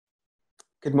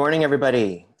Good morning,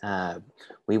 everybody.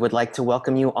 We would like to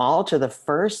welcome you all to the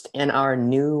first in our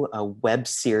new web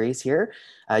series here,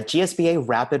 GSBA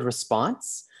Rapid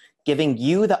Response, giving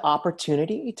you the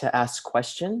opportunity to ask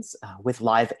questions with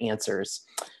live answers.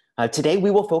 Today, we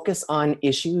will focus on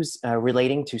issues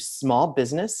relating to small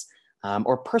business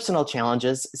or personal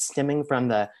challenges stemming from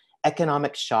the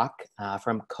economic shock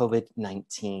from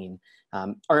COVID-19.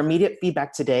 Our immediate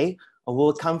feedback today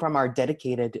will come from our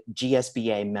dedicated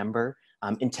GSBA member,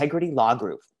 Integrity Law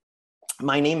Group.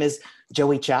 My name is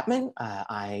Joey Chapman.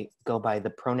 I go by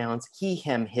the pronouns he,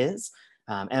 him, his,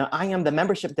 and I am the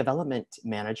Membership Development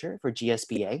Manager for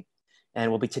GSBA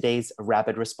and will be today's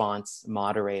Rapid Response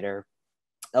moderator.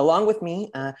 Along with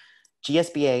me,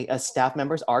 GSBA staff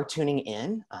members are tuning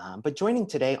in, but joining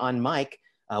today on mic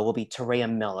will be Terea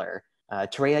Miller.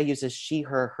 Terea uses she,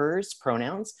 her, hers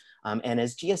pronouns and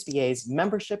is GSBA's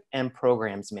Membership and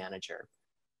Programs Manager.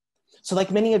 So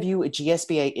like many of you,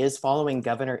 GSBA is following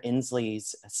Governor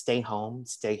Inslee's stay home,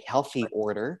 stay healthy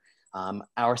order.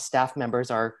 Our staff members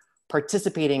are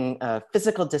participating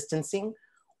physical distancing,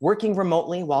 working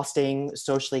remotely while staying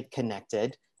socially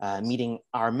connected, meeting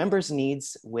our members'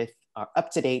 needs with our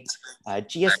up-to-date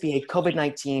GSBA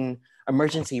COVID-19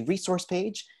 emergency resource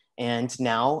page, and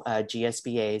now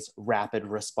GSBA's Rapid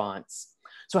Response.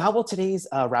 So how will today's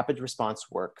Rapid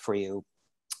Response work for you?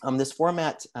 This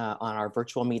format on our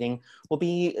virtual meeting will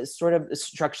be sort of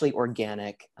structurally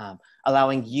organic,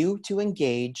 allowing you to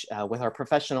engage with our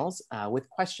professionals with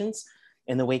questions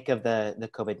in the wake of the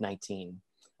COVID-19.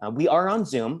 We are on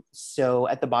Zoom, so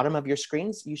at the bottom of your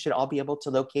screens, you should all be able to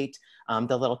locate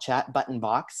the little chat button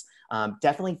box.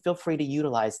 Definitely feel free to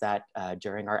utilize that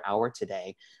during our hour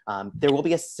today. There will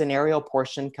be a scenario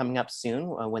portion coming up soon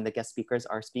when the guest speakers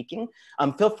are speaking.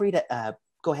 Feel free to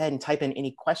go ahead and type in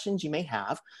any questions you may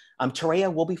have.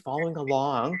 Terea will be following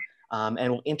along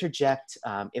and will interject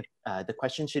if the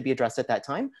question should be addressed at that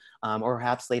time or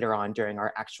perhaps later on during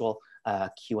our actual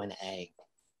Q&A.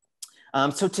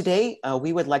 So today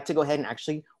we would like to go ahead and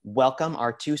actually welcome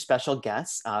our two special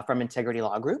guests from Integrity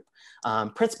Law Group,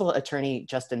 Principal Attorney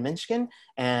Justin Mishkin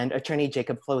and Attorney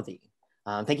Jacob Flothe.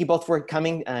 Thank you both for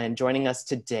coming and joining us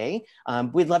today.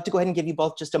 We'd love to go ahead and give you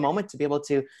both just a moment to be able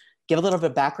to give a little bit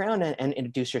of background and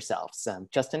introduce yourselves.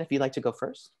 Justin, if you'd like to go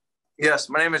first. Yes,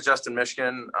 my name is Justin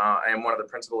Mishkin. I am one of the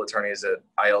principal attorneys at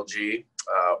ILG.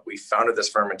 We founded this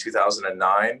firm in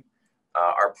 2009.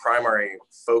 Our primary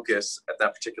focus at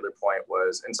that particular point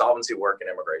was insolvency work and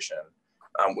immigration.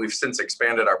 We've since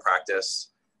expanded our practice,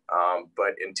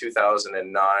 but in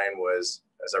 2009 was,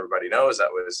 as everybody knows,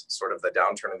 that was sort of the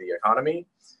downturn of the economy.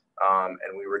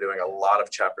 And we were doing a lot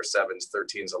of Chapter 7s,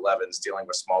 13s, 11s, dealing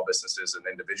with small businesses and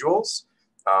individuals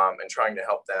and trying to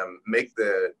help them make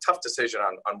the tough decision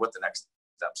on what the next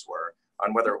steps were,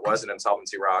 on whether it was an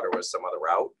insolvency route or was some other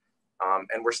route.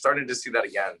 And we're starting to see that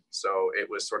again. So it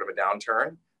was sort of a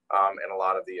downturn in a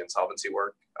lot of the insolvency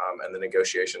work and the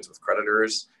negotiations with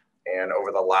creditors. And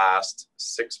over the last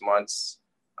 6 months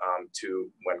to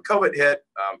when COVID hit,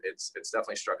 it's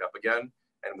definitely struck up again.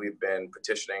 And we've been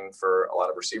petitioning for a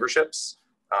lot of receiverships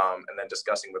and then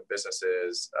discussing with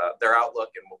businesses their outlook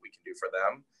and what we can do for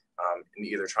them and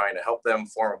either trying to help them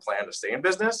form a plan to stay in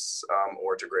business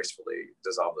or to gracefully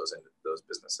dissolve those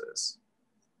businesses.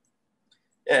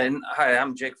 And hi,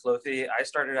 I'm Jake Flothe. I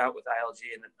started out with ILG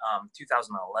in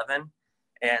 2011.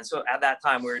 And so at that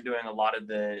time, we were doing a lot of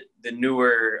the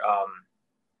newer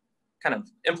kind of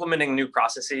implementing new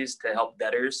processes to help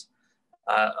debtors.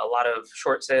 A lot of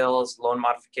short sales, loan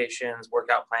modifications,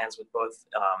 workout plans with both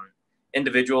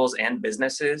individuals and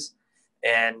businesses.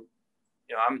 And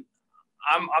you know,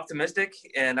 I'm optimistic,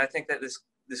 and I think that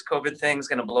this COVID thing is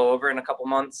going to blow over in a couple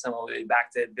months, and we'll be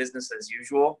back to business as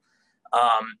usual.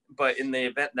 But in the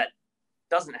event that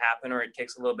doesn't happen, or it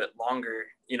takes a little bit longer,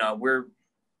 you know, we're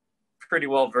pretty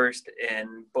well versed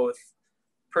in both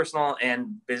personal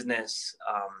and business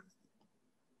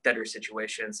debtor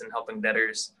situations and helping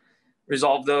debtors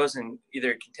resolve those and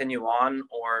either continue on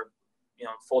or, you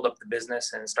know, fold up the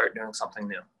business and start doing something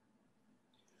new.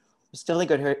 It's still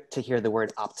good to hear the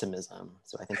word optimism.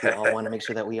 So I think we all want to make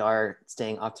sure that we are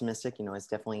staying optimistic. You know, it's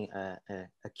definitely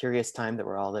a curious time that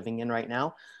we're all living in right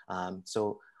now.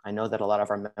 So I know that a lot of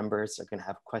our members are going to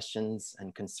have questions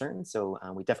and concerns. So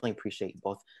we definitely appreciate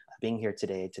both being here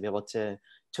today to be able to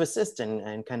assist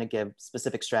and kind of give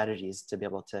specific strategies to be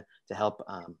able to help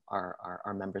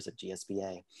our members of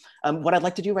GSBA. What I'd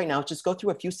like to do right now is just go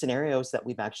through a few scenarios that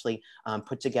we've actually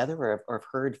put together or have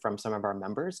heard from some of our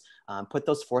members, put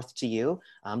those forth to you,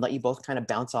 let you both kind of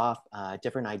bounce off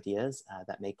different ideas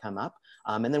that may come up.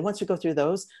 And then once we go through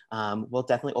those, we'll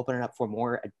definitely open it up for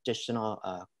more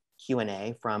additional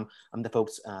Q&A from the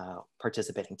folks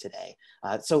participating today.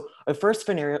 So our first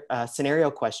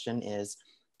scenario question is,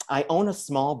 I own a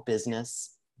small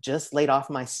business, just laid off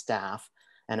my staff,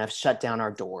 and I've shut down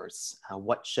our doors.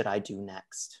 What should I do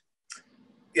next?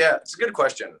 Yeah, it's a good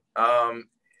question.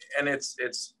 And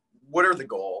it's what are the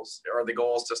goals? Are the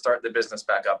goals to start the business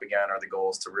back up again? Are the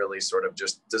goals to really sort of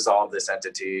just dissolve this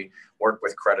entity, work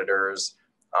with creditors?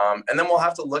 And then we'll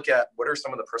have to look at what are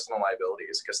some of the personal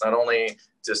liabilities, because not only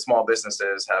do small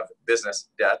businesses have business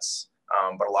debts,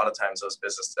 but a lot of times those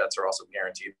business debts are also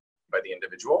guaranteed by the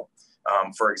individual.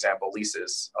 For example,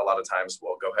 leases, a lot of times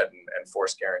we'll go ahead and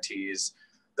force guarantees.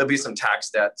 There'll be some tax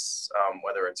debts,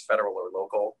 whether it's federal or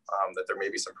local, that there may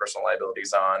be some personal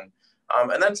liabilities on.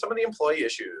 And then some of the employee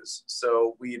issues.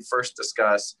 So we'd first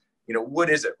discuss, what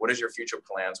is it? What is your future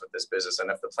plans with this business? And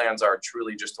if the plans are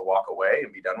truly just to walk away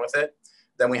and be done with it,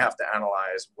 then we have to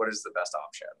analyze what is the best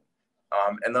option.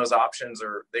 And those options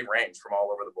they range from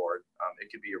all over the board.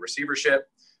 It could be a receivership,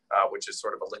 which is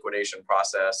sort of a liquidation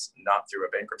process, not through a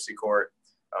bankruptcy court.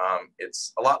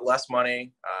 It's a lot less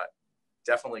money,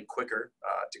 definitely quicker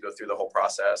to go through the whole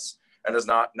process, and there's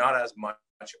not as much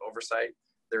oversight.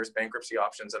 There's bankruptcy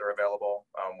options that are available,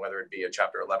 whether it be a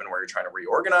Chapter 11 where you're trying to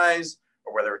reorganize,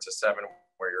 or whether it's a 7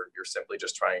 where you're simply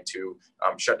just trying to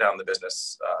shut down the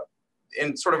business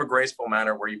in sort of a graceful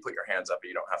manner where you put your hands up and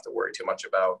you don't have to worry too much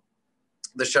about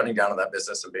the shutting down of that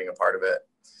business and being a part of it.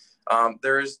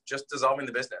 There is just dissolving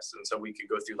the business. And so we could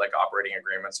go through like operating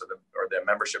agreements or the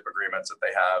membership agreements that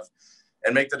they have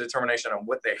and make the determination on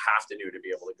what they have to do to be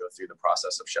able to go through the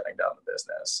process of shutting down the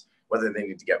business, whether they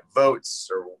need to get votes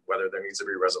or whether there needs to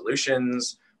be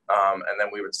resolutions. And then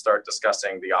we would start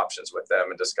discussing the options with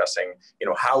them and discussing,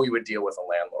 how we would deal with a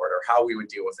landlord, or how we would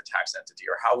deal with a tax entity,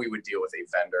 or how we would deal with a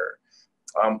vendor.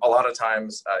 A lot of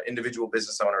times, individual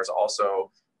business owners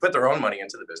also put their own money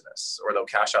into the business, or they'll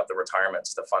cash out the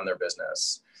retirements to fund their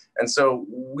business. And so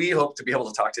we hope to be able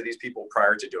to talk to these people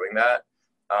prior to doing that.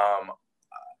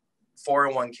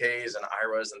 401ks and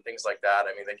IRAs and things like that,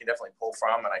 I mean, they can definitely pull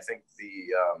from. And I think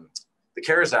the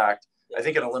CARES Act, I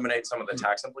think it eliminates some of the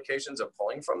tax implications of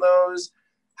pulling from those.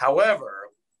 However,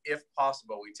 if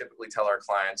possible, we typically tell our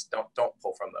clients, don't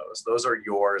pull from those. Those are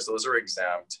yours. Those are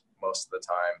exempt most of the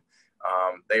time.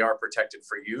 They are protected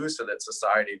for you so that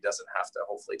society doesn't have to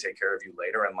hopefully take care of you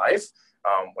later in life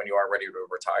when you are ready to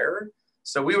retire.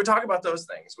 So we would talk about those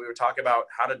things. We would talk about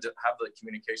how to have the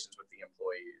communications with the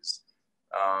employees,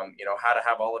 how to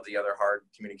have all of the other hard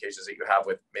communications that you have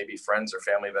with maybe friends or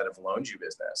family that have loaned you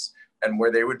business, and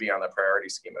where they would be on the priority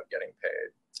scheme of getting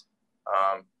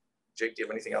paid. Jake, do you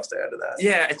have anything else to add to that?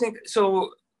 Yeah, I think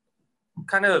so.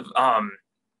 Kind of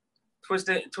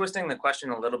twisting the question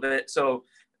a little bit. So,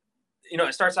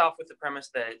 it starts off with the premise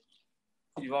that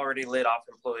you've already laid off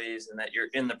employees and that you're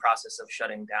in the process of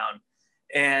shutting down.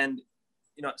 And,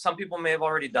 some people may have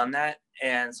already done that,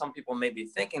 and some people may be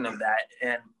thinking of that.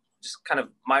 And just kind of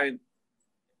my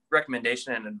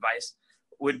recommendation and advice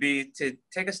would be to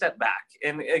take a step back.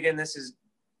 And again, this is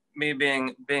me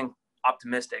being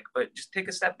optimistic, but just take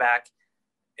a step back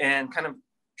and kind of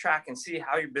track and see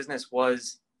how your business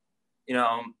was,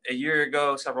 a year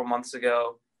ago, several months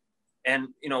ago, and,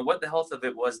 what the health of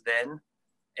it was then,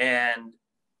 and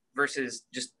versus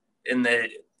just in the,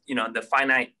 the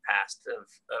finite past of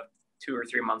 2 or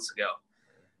 3 months ago.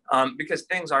 Because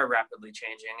things are rapidly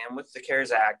changing. And with the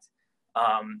CARES Act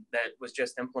that was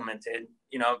just implemented,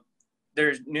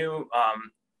 there's new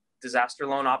disaster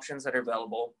loan options that are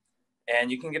available,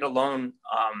 and you can get a loan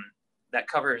that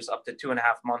covers up to 2.5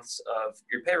 months of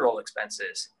your payroll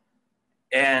expenses.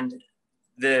 And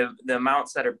the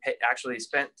amounts that are actually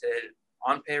spent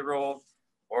on payroll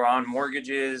or on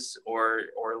mortgages or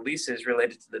leases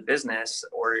related to the business,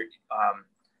 or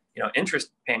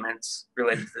interest payments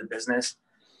related to the business,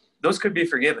 those could be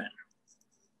forgiven.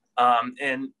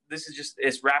 And this is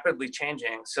it's rapidly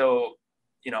changing. So,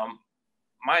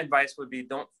 my advice would be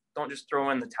don't just throw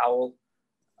in the towel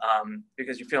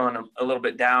because you're feeling a little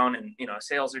bit down, and,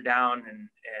 sales are down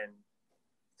and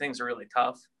things are really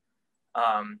tough.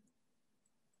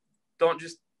 Don't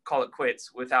just call it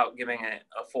quits without giving it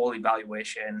a full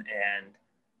evaluation and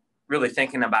really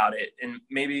thinking about it, and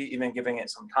maybe even giving it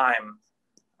some time.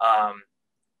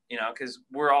 Because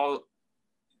we're all,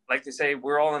 like they say,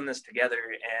 we're all in this together,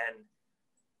 and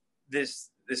this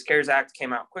CARES Act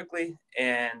came out quickly.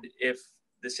 And if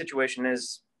the situation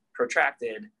is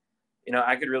protracted,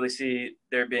 I could really see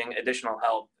there being additional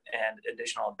help and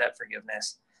additional debt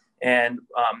forgiveness. And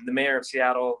the mayor of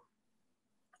Seattle,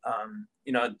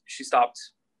 she stopped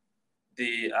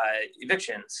the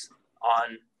evictions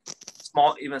on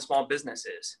small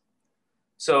businesses.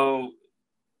 So,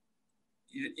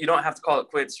 you don't have to call it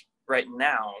quits right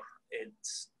now.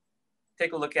 It's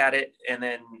take a look at it and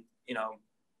then,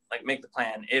 like make the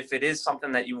plan. If it is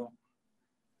something that you're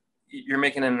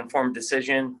making an informed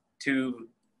decision to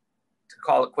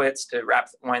call it quits, to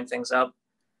wind things up,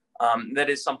 that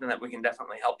is something that we can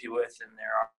definitely help you with. And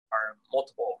there are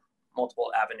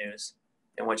multiple avenues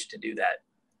in which to do that.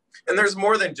 And there's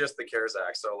more than just the CARES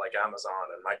Act. So like Amazon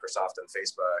and Microsoft and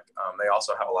Facebook, they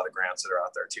also have a lot of grants that are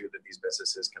out there too that these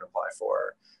businesses can apply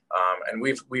for. And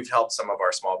we've helped some of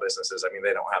our small businesses. I mean,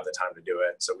 they don't have the time to do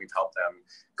it. So we've helped them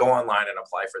go online and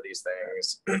apply for these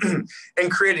things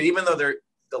and create it, even though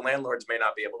the landlords may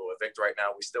not be able to evict right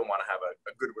now, we still want to have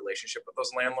a good relationship with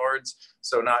those landlords.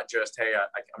 So not just, hey,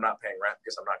 I'm not paying rent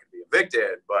because I'm not going to be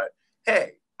evicted, but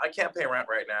hey, I can't pay rent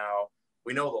right now.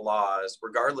 We know the laws.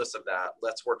 Regardless of that,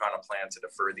 let's work on a plan to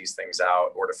defer these things out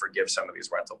or to forgive some of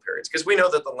these rental periods. Because we know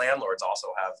that the landlords also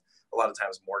have a lot of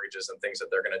times mortgages and things that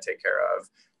they're going to take care of.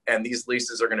 And these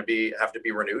leases are going to have to be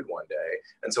renewed one day.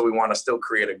 And so we want to still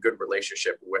create a good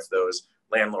relationship with those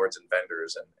landlords and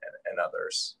vendors and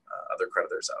others, other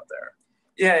creditors out there.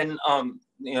 Yeah,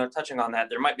 and touching on that,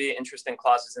 there might be interesting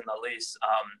clauses in the lease.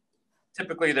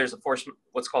 Typically, there's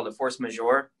what's called a force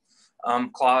majeure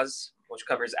clause, which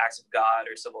covers acts of God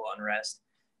or civil unrest.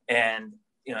 And,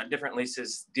 different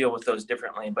leases deal with those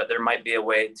differently, but there might be a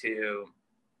way to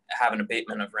have an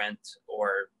abatement of rent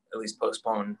or at least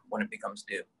postpone when it becomes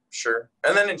due. Sure.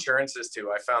 And then insurances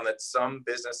too. I found that some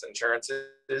business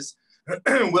insurances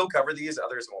will cover these,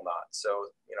 others will not. So,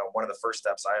 one of the first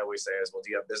steps I always say is, well,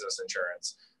 do you have business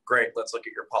insurance? Great. Let's look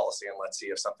at your policy and let's see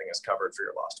if something is covered for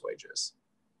your lost wages.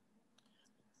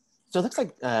 So it looks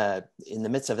like in the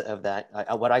midst of that,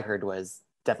 what I heard was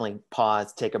definitely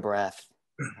pause, take a breath,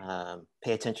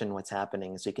 pay attention to what's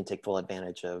happening so you can take full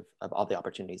advantage of all the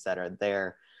opportunities that are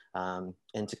there, and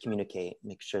to communicate,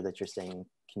 make sure that you're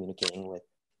communicating with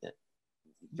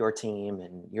your team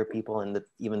and your people and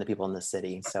even the people in the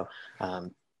city. So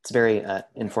it's very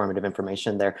informative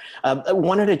information there. I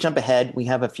wanted to jump ahead. We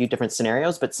have a few different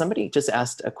scenarios, but somebody just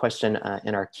asked a question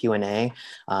in our Q&A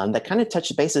that kind of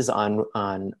touched bases on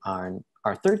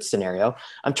our third scenario.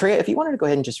 Treya, if you wanted to go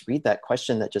ahead and just read that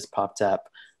question that just popped up.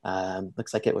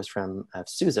 Looks like it was from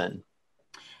Susan.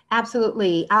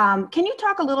 Absolutely. Can you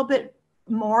talk a little bit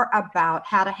more about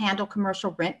how to handle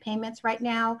commercial rent payments right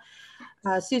now?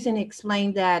 Susan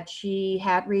explained that she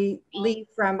had relief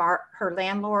from her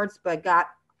landlords, but got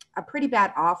a pretty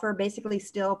bad offer, basically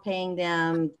still paying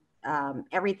them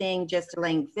everything, just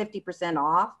delaying 50%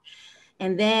 off.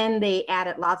 And then they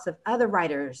added lots of other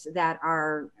riders that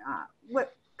are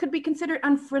what could be considered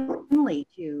unfriendly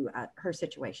to her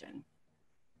situation.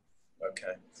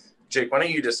 Okay. Jake, why don't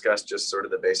you discuss just sort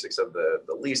of the basics of the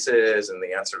leases and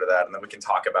the answer to that, and then we can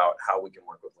talk about how we can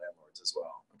work with landlords as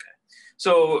well. Okay.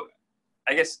 So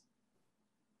I guess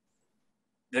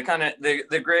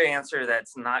the gray answer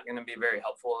that's not going to be very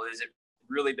helpful is it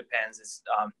really depends. It's,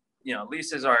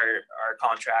 leases are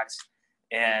contracts,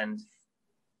 and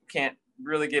can't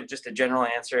really give just a general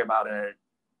answer about a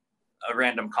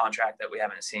random contract that we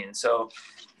haven't seen. So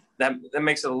that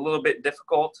makes it a little bit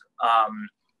difficult.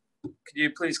 Could you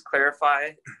please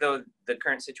clarify the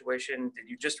current situation? Did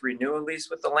you just renew a lease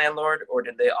with the landlord, or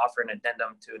did they offer an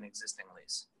addendum to an existing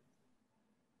lease?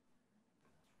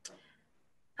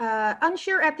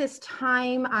 Unsure at this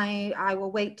time. I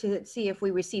will wait to see if we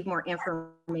receive more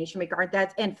information regarding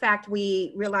that. In fact,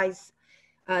 we realized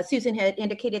Susan had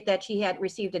indicated that she had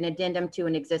received an addendum to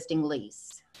an existing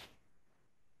lease.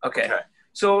 Okay.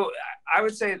 So I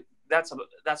would say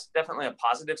that's definitely a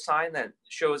positive sign that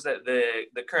shows that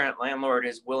the current landlord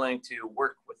is willing to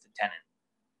work with the tenant.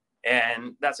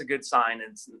 And that's a good sign.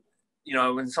 It's,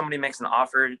 when somebody makes an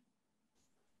offer,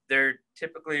 they're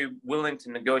typically willing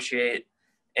to negotiate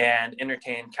and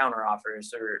entertain counter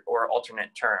offers or alternate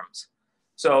terms.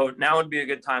 So now would be a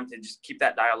good time to just keep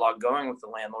that dialogue going with the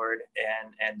landlord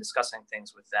and discussing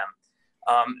things with them.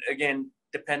 Again,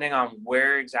 depending on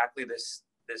where exactly this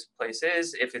place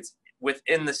is, if it's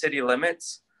within the city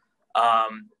limits,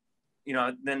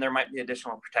 then there might be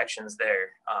additional protections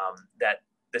there that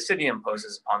the city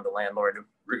imposes upon the landlord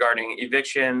regarding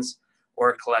evictions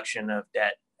or collection of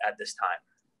debt at this time.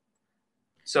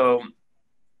 So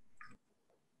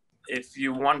if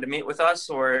you wanted to meet with us,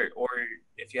 or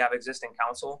if you have existing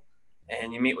counsel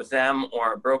and you meet with them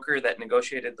or a broker that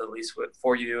negotiated the lease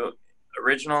for you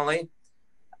originally,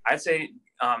 I'd say,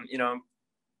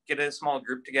 get a small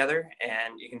group together,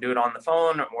 and you can do it on the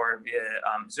phone or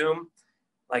via Zoom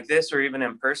like this, or even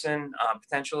in person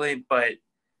potentially, but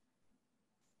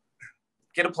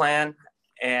get a plan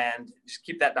and just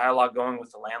keep that dialogue going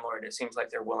with the landlord. It seems like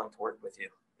they're willing to work with you.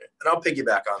 I'll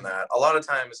piggyback on that. A lot of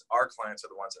times our clients are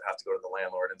the ones that have to go to the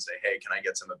landlord and say, hey, can I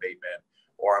get some abatement?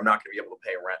 Or I'm not going to be able to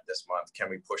pay rent this month. Can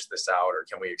we push this out, or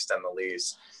can we extend the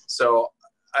lease? So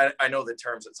I know the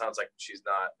terms, it sounds like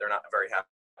they're not very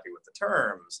happy with the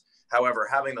terms. However,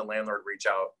 having the landlord reach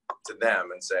out to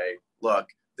them and say, look,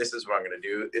 this is what I'm going to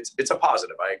do. It's a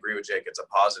positive. I agree with Jake. It's a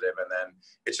positive. And then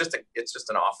it's just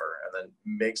an offer, and then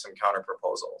make some counter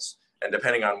proposals. And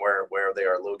depending on where they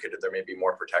are located, there may be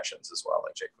more protections as well,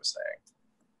 like Jake was saying.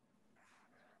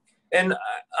 And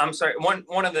I'm sorry,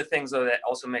 one of the things though that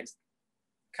also makes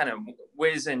kind of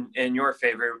weighs in your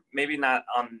favor, maybe not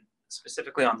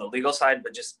specifically on the legal side,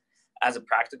 but just as a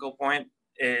practical point,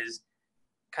 is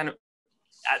kind of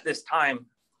at this time,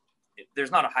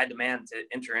 there's not a high demand to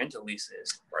enter into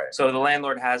leases. Right. So the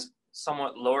landlord has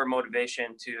somewhat lower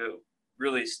motivation to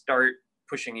really start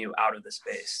pushing you out of the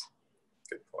space.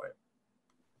 Good point.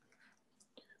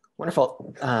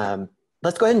 Wonderful.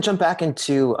 Let's go ahead and jump back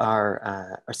into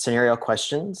our scenario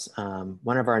questions.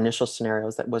 One of our initial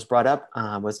scenarios that was brought up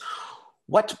was,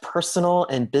 what personal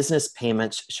and business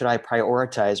payments should I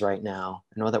prioritize right now?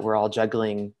 I know that we're all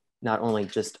juggling not only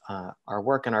just our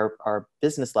work and our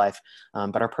business life,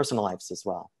 but our personal lives as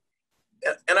well.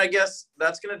 And I guess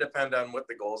that's going to depend on what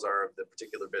the goals are of the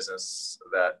particular business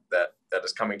that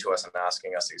is coming to us and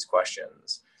asking us these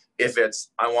questions. If it's,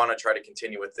 I want to try to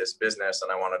continue with this business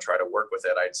and I want to try to work with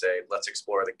it, I'd say, let's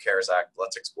explore the CARES Act.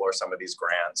 Let's explore some of these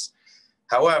grants.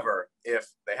 However, if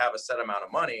they have a set amount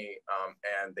of money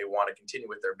and they want to continue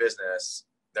with their business,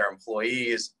 their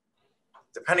employees,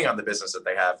 depending on the business that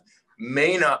they have,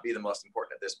 may not be the most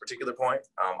important at this particular point.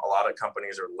 A lot of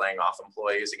companies are laying off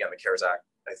employees. Again, the CARES Act,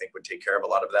 I think, would take care of a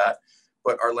lot of that,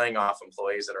 but are laying off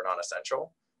employees that are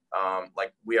non-essential.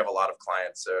 Like we have a lot of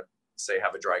clients that say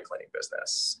have a dry cleaning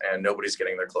business and nobody's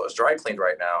getting their clothes dry cleaned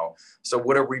right now. So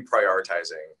what are we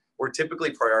prioritizing? We're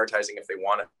typically prioritizing, if they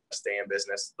want to stay in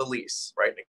business, the lease,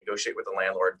 right? Negotiate with the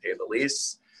landlord, pay the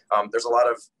lease. There's a lot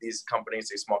of these companies,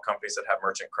 these small companies that have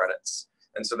merchant credits.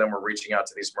 And so then we're reaching out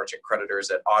to these merchant creditors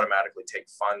that automatically take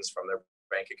funds from their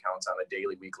bank accounts on a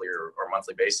daily, weekly, or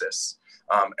monthly basis.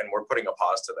 And we're putting a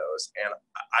pause to those. And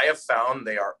I have found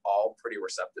they are all pretty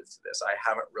receptive to this. I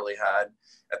haven't really had,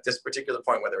 at this particular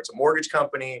point, whether it's a mortgage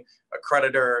company, a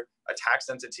creditor, a tax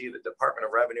entity, the Department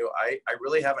of Revenue, I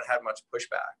really haven't had much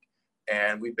pushback.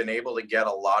 And we've been able to get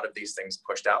a lot of these things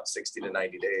pushed out 60 to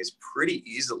 90 days pretty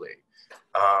easily.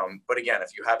 But again,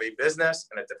 if you have a business,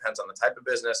 and it depends on the type of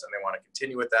business, and they want to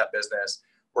continue with that business,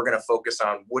 we're going to focus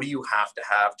on what do you have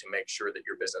to make sure that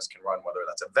your business can run, whether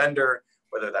that's a vendor,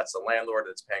 whether that's the landlord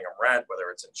that's paying them rent, whether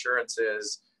it's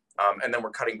insurances, and then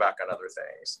we're cutting back on other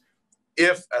things.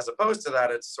 If, as opposed to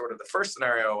that, it's sort of the first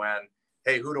scenario when,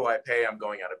 hey, who do I pay? I'm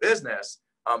going out of business.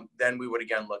 Then we would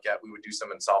again we would do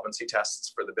some insolvency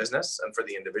tests for the business and for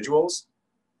the individuals.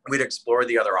 We'd explore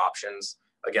the other options,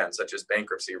 again, such as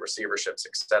bankruptcy, receiverships,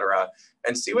 et cetera,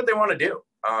 and see what they want to do.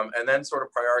 And then sort of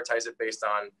prioritize it based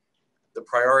on the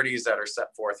priorities that are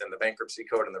set forth in the bankruptcy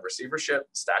code and the receivership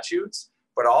statutes,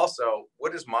 but also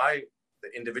what is the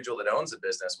individual that owns the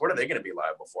business, what are they going to be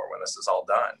liable for when this is all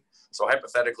done? So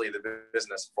hypothetically, the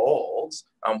business folds,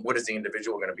 what is the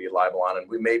individual going to be liable on? And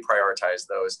we may prioritize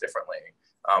those differently.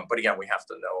 But again, we have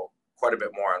to know quite a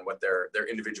bit more on what their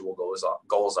individual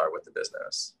goals are with the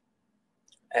business.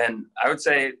 And I would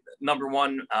say, number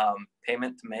one,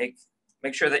 payment to make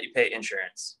sure that you pay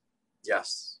insurance.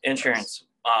 Yes. Insurance,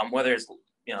 yes. Whether it's,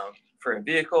 for a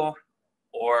vehicle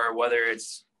or whether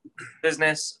it's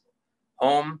business,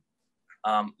 home,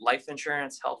 life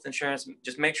insurance, health insurance,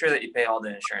 just make sure that you pay all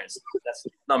the insurance. That's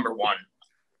number one.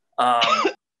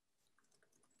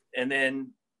 And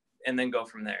then go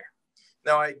from there.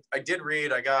 Now, I did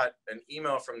read, I got an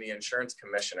email from the insurance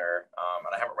commissioner, and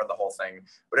I haven't read the whole thing,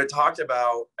 but it talked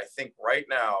about, I think right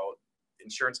now,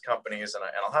 insurance companies, and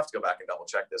I'll have to go back and double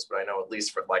check this, but I know at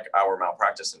least for like our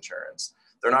malpractice insurance,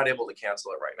 they're not able to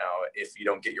cancel it right now if you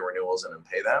don't get your renewals in and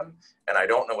pay them. And I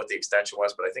don't know what the extension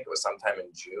was, but I think it was sometime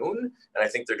in June. And I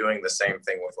think they're doing the same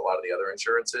thing with a lot of the other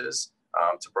insurances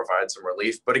to provide some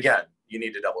relief. But again, you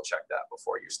need to double check that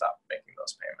before you stop making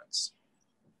those payments.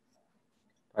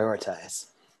 Prioritize.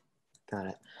 Got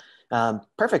it.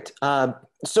 Perfect.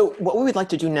 So what we would like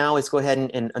to do now is go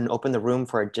ahead and open the room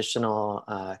for additional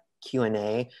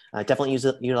Q&A, definitely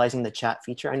utilizing the chat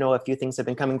feature. I know a few things have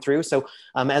been coming through. So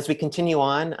as we continue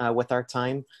on with our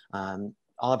time,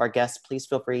 all of our guests, please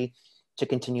feel free to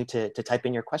continue to type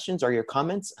in your questions or your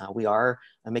comments. We are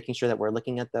making sure that we're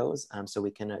looking at those so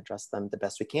we can address them the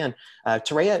best we can.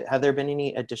 Tareya, have there been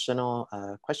any additional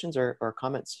questions or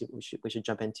comments we should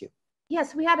jump into?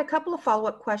 Yes, we had a couple of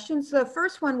follow-up questions. The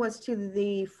first one was to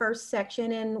the first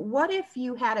section. And what if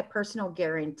you had a personal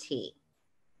guarantee?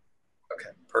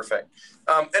 Okay, perfect.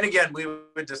 And again, we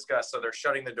would discuss, so they're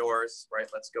shutting the doors, right?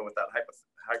 Let's go with that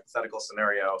hypothetical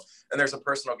scenario. And there's a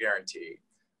personal guarantee.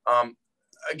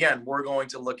 Again, we're going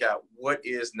to look at what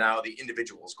is now the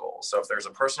individual's goal. So if there's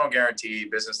a personal guarantee,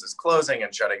 business is closing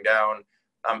and shutting down,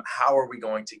 how are we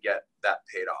going to get that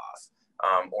paid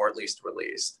off or at least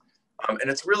released?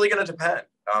 And it's really going to depend.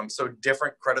 So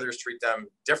different creditors treat them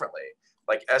differently.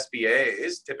 Like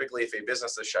SBAs, typically if a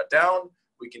business is shut down,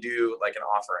 we can do like an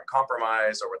offer and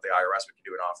compromise, or with the IRS, we can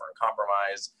do an offer and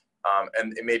compromise,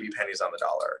 and it may be pennies on the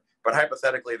dollar. But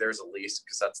hypothetically, there's a lease,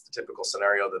 because that's the typical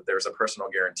scenario, that there's a personal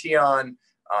guarantee on,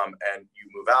 and you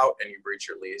move out and you breach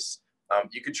your lease.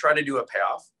 You could try to do a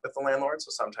payoff with the landlord. So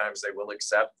sometimes they will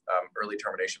accept early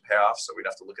termination payoff. So we'd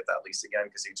have to look at that lease again,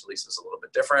 because each lease is a little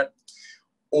bit different.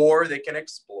 Or they can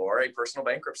explore a personal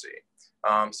bankruptcy.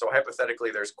 So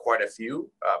hypothetically, there's quite a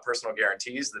few personal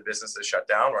guarantees. The business is shut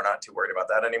down. We're not too worried about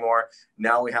that anymore.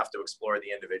 Now we have to explore the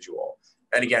individual.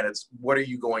 And again, it's what are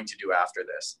you going to do after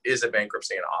this? Is a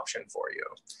bankruptcy an option for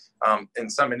you? In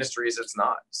some industries, it's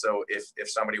not. So if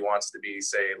somebody wants to be,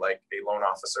 say, like a loan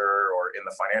officer or in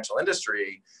the financial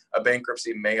industry, a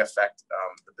bankruptcy may affect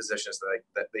the positions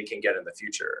that they can get in the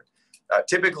future.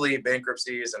 Typically,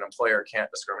 bankruptcies, an employer can't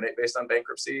discriminate based on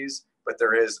bankruptcies, but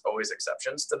there is always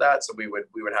exceptions to that. So we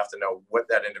would have to know what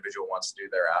that individual wants to do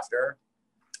thereafter.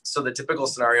 So the typical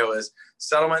scenario is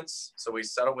settlements. So we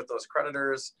settle with those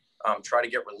creditors, try to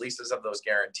get releases of those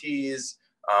guarantees,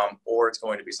 or it's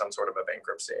going to be some sort of a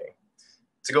bankruptcy.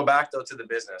 To go back though to the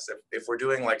business, if we're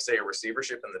doing like say a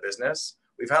receivership in the business,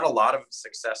 we've had a lot of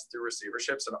success through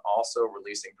receiverships and also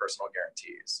releasing personal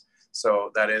guarantees. So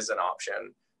that is an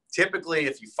option. Typically,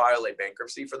 if you file a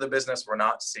bankruptcy for the business, we're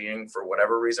not seeing, for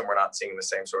whatever reason, we're not seeing the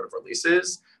same sort of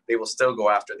releases. They will still go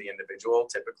after the individual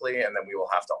typically, and then we will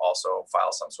have to also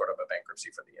file some sort of a bankruptcy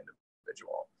for the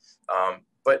individual.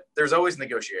 But there's always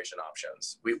negotiation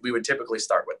options. We would typically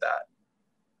start with that.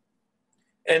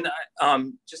 And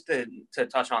just to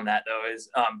touch on that though, is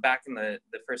back in the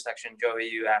first section, Joey,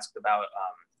 you asked about,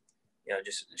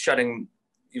 just shutting,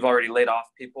 you've already laid off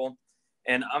people.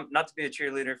 And not to be a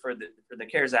cheerleader for the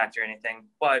CARES Act or anything,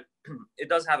 but it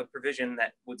does have a provision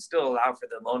that would still allow for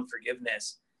the loan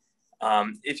forgiveness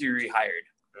if you rehired.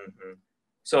 Mm-hmm.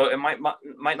 So it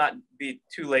might not be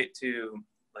too late to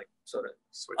like sort of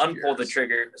unpull the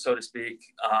trigger, so to speak.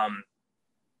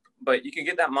 But you can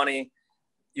get that money,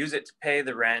 use it to pay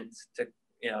the rent, to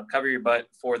cover your butt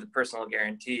for the personal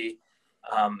guarantee,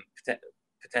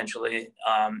 potentially,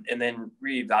 and then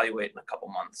reevaluate in a couple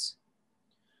months.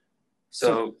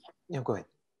 So go ahead.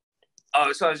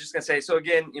 Oh, so I was just gonna say. So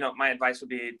again, my advice would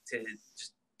be to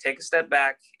just take a step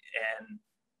back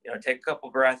and take a couple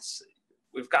breaths.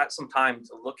 We've got some time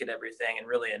to look at everything and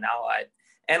really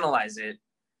analyze it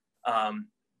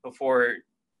before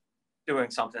doing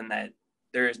something that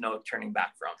there is no turning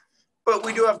back from. But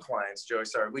we do have clients, Joey.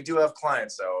 Sorry, we do have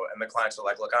clients though, and the clients are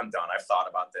like, "Look, I'm done. I've thought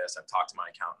about this. I've talked to my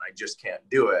accountant. I just can't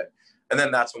do it." And then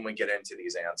that's when we get into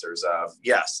these answers of,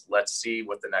 yes, let's see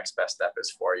what the next best step is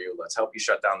for you. Let's help you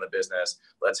shut down the business.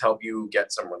 Let's help you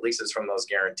get some releases from those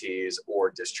guarantees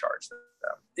or discharge them.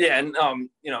 Yeah, and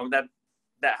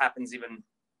that happens even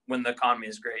when the economy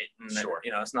is great, and sure.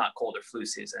 It's not cold or flu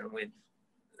season. It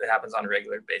happens on a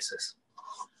regular basis.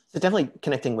 So definitely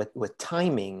connecting with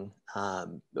timing.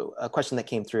 A question that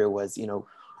came through was,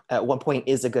 at what point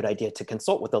is a good idea to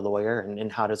consult with a lawyer,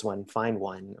 and how does one find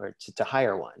one or to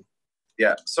hire one?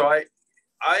 Yeah, so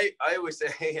I always say,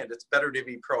 hey, and it's better to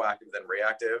be proactive than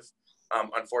reactive.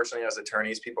 Unfortunately, as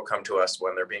attorneys, people come to us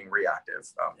when they're being reactive,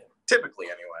 typically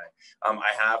anyway.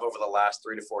 I have, over the last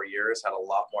 3 to 4 years, had a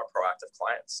lot more proactive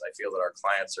clients. I feel that our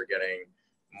clients are getting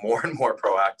more and more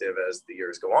proactive as the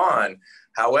years go on.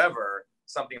 However,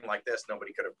 something like this,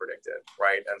 nobody could have predicted,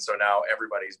 right? And so now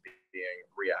everybody's being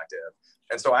reactive.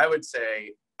 And so I would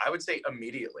say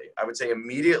immediately. I would say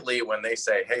immediately when they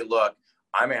say, hey, look,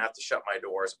 I may have to shut my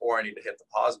doors or I need to hit the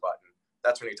pause button.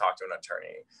 That's when you talk to an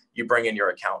attorney. You bring in your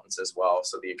accountants as well.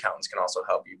 So the accountants can also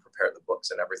help you prepare the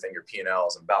books and everything, your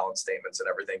P&Ls and balance statements and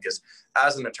everything. Because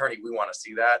as an attorney, we want to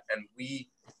see that. And we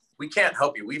can't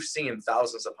help you. We've seen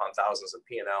thousands upon thousands of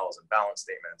P&Ls and balance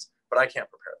statements, but I can't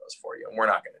prepare those for you. And we're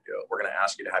not going to do it. We're going to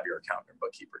ask you to have your accountant and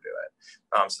bookkeeper do it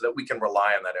so that we can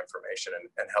rely on that information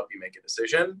and help you make a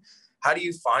decision. How do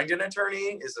you find an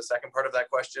attorney is the second part of that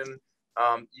question.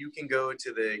 You can go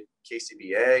to the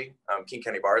KCBA, King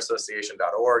County Bar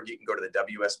Association.org. You can go to the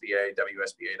WSBA,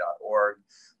 WSBA.org.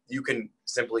 You can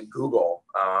simply Google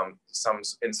some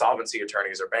insolvency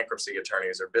attorneys or bankruptcy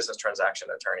attorneys or business transaction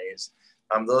attorneys.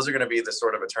 Those are going to be the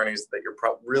sort of attorneys that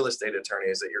real estate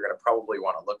attorneys that you're going to probably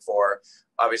want to look for.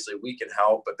 Obviously, we can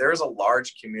help, but there's a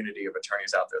large community of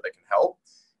attorneys out there that can help.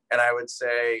 And I would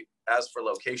say, as for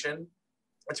location,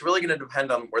 it's really going to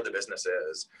depend on where the business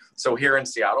is. So here in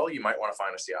Seattle, you might want to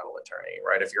find a Seattle attorney,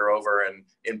 right? If you're over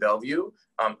in Bellevue,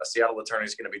 a Seattle attorney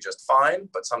is going to be just fine,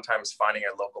 but sometimes finding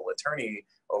a local attorney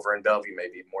over in Bellevue may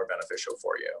be more beneficial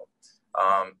for you.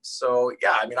 So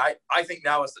yeah, I mean, I think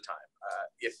now is the time.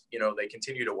 If, they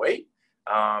continue to wait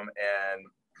and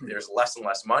there's less and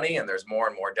less money and there's more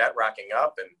and more debt racking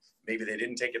up and maybe they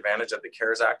didn't take advantage of the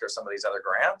CARES Act or some of these other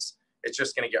grants, it's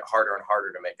just going to get harder and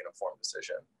harder to make an informed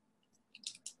decision.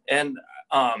 And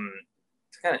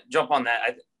to kind of jump on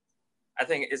that, I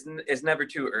think it's never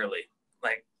too early.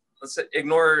 Like, let's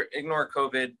ignore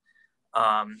COVID,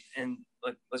 and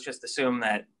let's just assume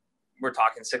that we're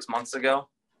talking 6 months ago.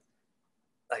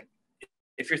 Like,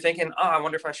 if you're thinking, oh, I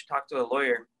wonder if I should talk to a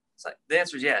lawyer, it's like the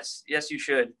answer is yes. Yes, you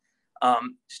should.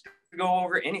 Just go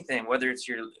over anything, whether it's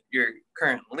your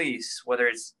current lease, whether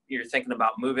it's you're thinking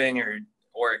about moving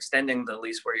or extending the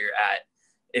lease where you're at.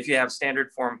 If you have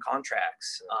standard form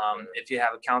contracts, if you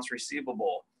have accounts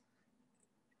receivable,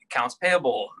 accounts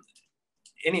payable,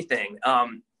 anything,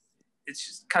 it's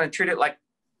just kind of treat it like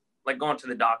going to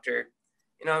the doctor.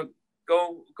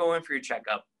 Go in for your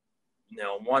checkup,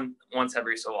 once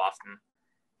every so often,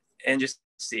 and just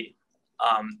see.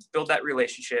 Build that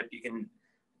relationship. You can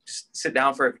just sit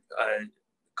down for a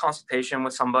consultation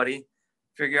with somebody,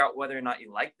 figure out whether or not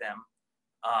you like them.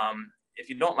 If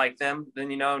you don't like them, then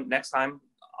next time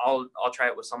I'll try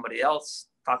it with somebody else,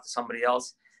 talk to somebody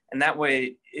else. And that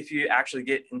way, if you actually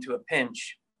get into a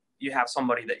pinch, you have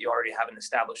somebody that you already have an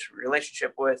established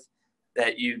relationship with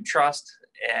that you trust,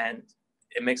 and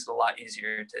it makes it a lot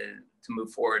easier to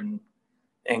move forward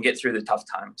and get through the tough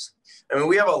times. I mean,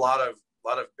 we have a lot of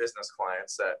business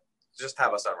clients that just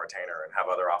have us on retainer and have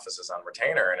other offices on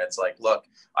retainer. And it's like, look,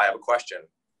 I have a question.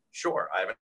 Sure, I have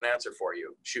an answer for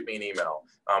you. Shoot me an email.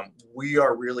 We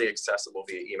are really accessible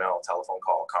via email, telephone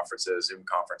call, conferences, Zoom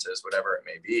conferences, whatever it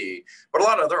may be. But a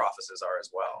lot of other offices are as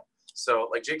well. So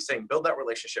like Jake's saying, build that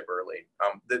relationship early.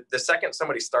 The second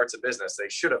somebody starts a business, they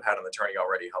should have had an attorney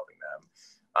already helping them.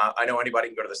 I know anybody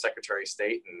can go to the Secretary of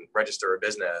State and register a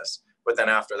business, but then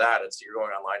after that, you're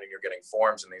going online and you're getting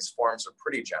forms, and these forms are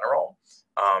pretty general.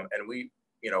 And we,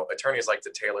 attorneys like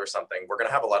to tailor something. We're going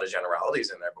to have a lot of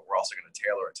generalities in there, but we're also going to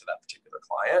tailor it to that particular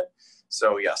client.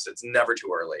 So yes, it's never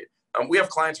too early. We have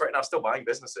clients right now still buying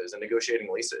businesses and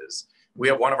negotiating leases. We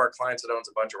have one of our clients that owns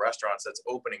a bunch of restaurants that's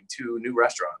opening 2 new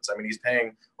restaurants. I mean, he's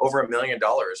paying over $1 million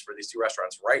for these 2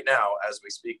 restaurants right now as we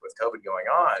speak with COVID going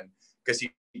on, because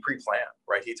he pre-planned,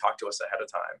 right? He talked to us ahead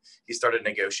of time. He started to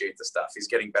negotiate the stuff. He's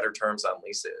getting better terms on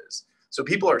leases. So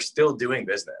people are still doing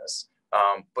business.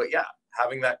 But yeah,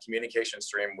 having that communication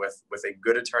stream with a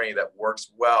good attorney that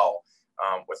works well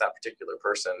with that particular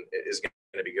person is going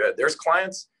to be good. There's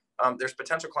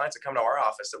potential clients that come to our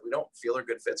office that we don't feel are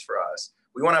good fits for us.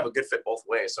 We want to have a good fit both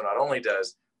ways. So not only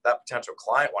does that potential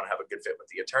client want to have a good fit with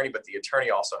the attorney, but the attorney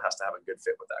also has to have a good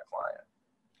fit with that client.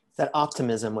 That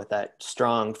optimism with that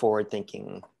strong forward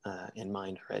thinking in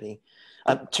mind already.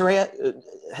 Tareya,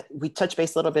 we touched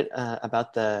base a little bit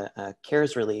about the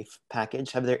CARES relief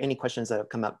package. Have there any questions that have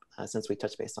come up since we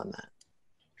touched base on that?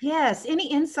 Yes,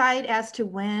 any insight as to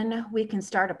when we can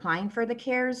start applying for the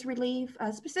CARES relief,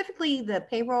 specifically the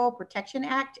Payroll Protection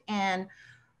Act, and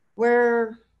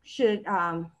where should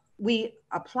we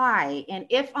apply? And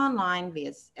if online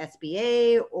via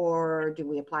SBA, or do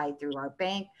we apply through our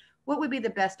bank? What would be the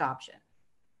best option?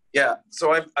 Yeah,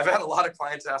 so I've had a lot of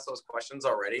clients ask those questions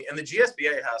already, and the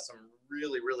GSBA has some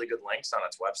really, really good links on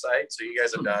its website. So you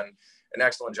guys have done an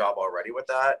excellent job already with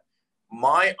that.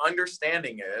 My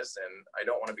understanding is, and I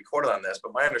don't want to be quoted on this,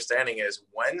 but my understanding is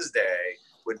Wednesday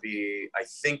would be, I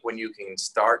think, when you can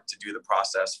start to do the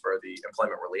process for the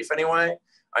employment relief anyway.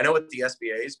 I know with the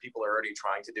SBAs, people are already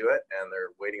trying to do it and they're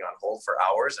waiting on hold for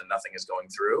hours and nothing is going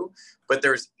through, but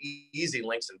there's easy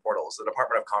links and portals. The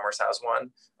Department of Commerce has one.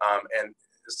 And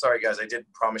sorry guys, I did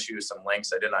promise you some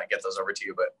links. I did not get those over to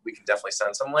you, but we can definitely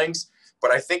send some links.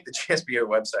 But I think the GSBA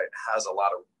website has a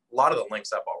lot of the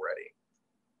links up already.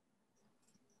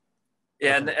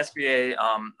 Yeah, and the SBA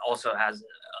also has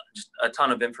just a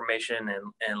ton of information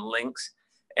and links,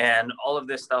 and all of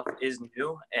this stuff is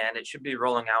new, and it should be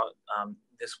rolling out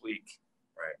this week.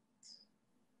 Right.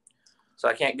 So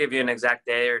I can't give you an exact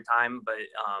day or time, but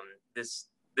this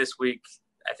week,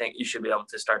 I think you should be able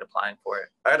to start applying for it.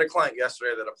 I had a client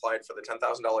yesterday that applied for the $10,000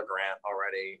 grant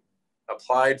already,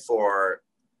 applied for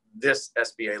this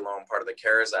SBA loan, part of the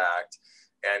CARES Act,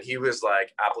 and he was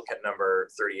like applicant number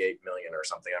 38 million or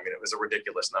something. I mean, it was a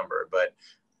ridiculous number, but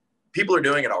people are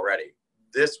doing it already.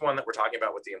 This one that we're talking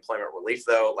about with the employment relief,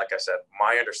 though, like I said,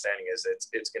 my understanding is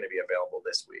it's going to be available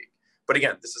this week. But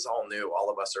again, this is all new. All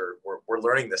of us we're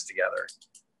learning this together.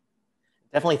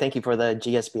 Definitely thank you for the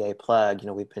GSBA plug. You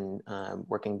know, we've been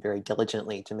working very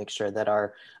diligently to make sure that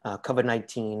our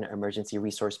COVID-19 emergency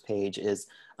resource page is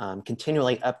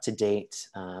continually up to date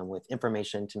with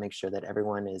information to make sure that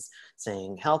everyone is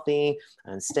staying healthy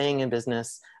and staying in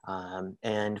business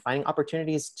and finding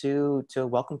opportunities to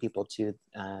welcome people to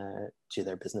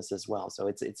their business as well. So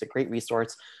it's a great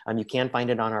resource. You can find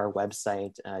it on our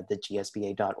website,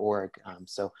 thegsba.org.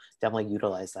 So definitely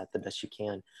utilize that the best you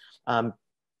can.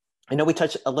 I know we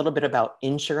touched a little bit about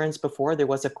insurance before. There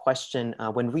was a question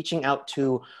when reaching out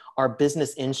to our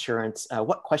business insurance,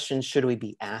 what questions should we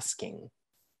be asking?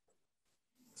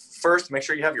 First, make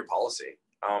sure you have your policy.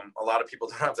 A lot of people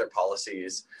don't have their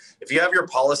policies. If you have your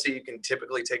policy, you can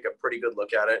typically take a pretty good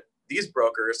look at it. These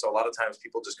brokers, so a lot of times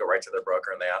people just go right to their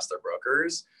broker and they ask their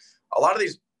brokers. A lot of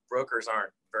these brokers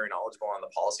aren't very knowledgeable on the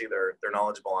policy. They're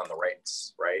knowledgeable on the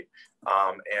rates, right?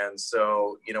 And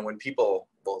so, you know, when people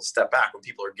will step back, when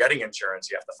people are getting insurance,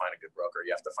 you have to find a good broker.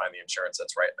 You have to find the insurance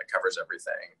that's right, that covers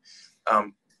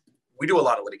everything. We do a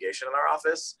lot of litigation in our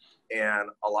office, and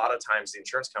a lot of times the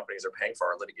insurance companies are paying for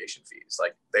our litigation fees.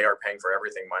 Like, they are paying for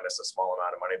everything minus a small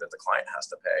amount of money that the client has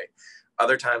to pay.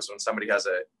 Other times when somebody has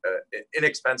an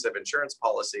inexpensive insurance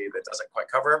policy that doesn't quite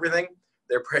cover everything,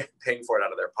 they're paying for it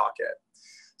out of their pocket.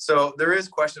 So there is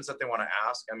questions that they want to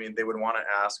ask. I mean, they would want to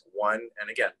ask one, and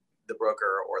again, the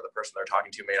broker or the person they're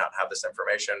talking to may not have this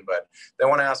information, but they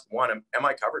want to ask one, am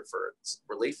I covered for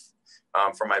relief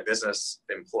for my business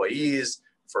employees,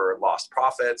 for lost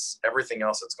profits, everything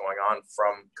else that's going on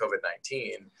from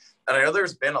COVID-19? And I know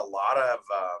there's been a lot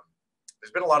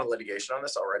of litigation on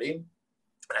this already.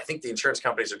 And I think the insurance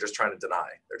companies are just trying to deny.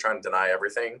 They're trying to deny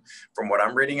everything from what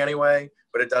I'm reading anyway,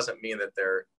 but it doesn't mean that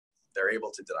they're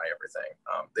able to deny everything.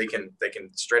 They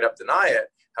can straight up deny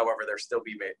it. However, there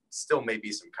still may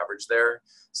be some coverage there.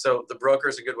 So the broker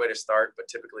is a good way to start, but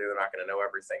typically they're not going to know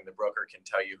everything. The broker can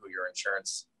tell you who your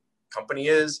insurance company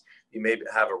is. You may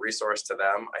have a resource to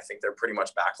them. I think they're pretty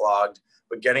much backlogged,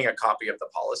 but getting a copy of the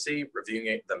policy, reviewing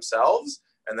it themselves,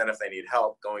 and then if they need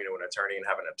help, going to an attorney and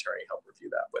having an attorney help review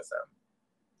that with them.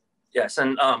 Yes,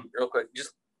 and real quick,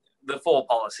 just the full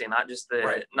policy, not just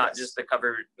the just the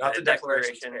cover, not the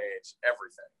declaration page,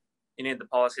 everything. You need the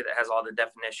policy that has all the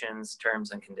definitions,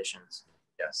 terms, and conditions.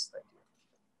 Yes, thank you.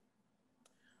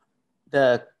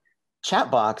 The chat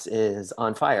box is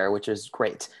on fire, which is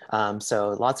great.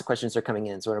 So lots of questions are coming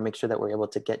in. So I want to make sure that we're able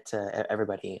to get to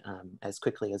everybody as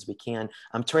quickly as we can.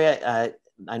 Toria,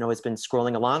 I know it's been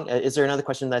scrolling along. Is there another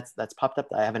question that's popped up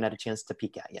that I haven't had a chance to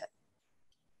peek at yet?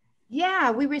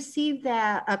 Yeah, we received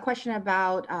a question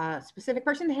about a specific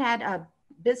person that had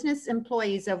business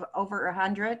employees of over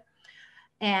 100,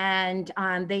 and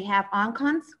they have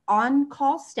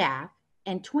on-call staff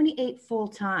and 28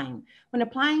 full-time. When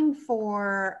applying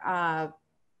for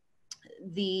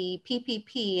the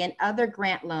PPP and other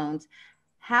grant loans,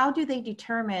 how do they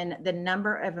determine the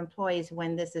number of employees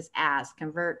when this is asked?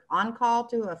 Convert on-call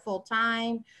to a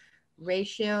full-time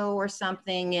ratio or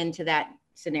something into that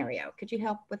scenario? Could you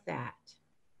help with that?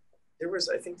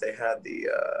 I think they had they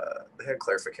had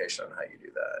clarification on how you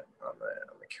do that on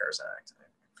the CARES Act.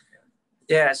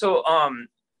 Yeah, so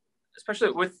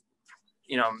especially with,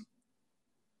 you know,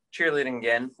 cheerleading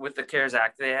again with the CARES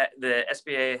Act, the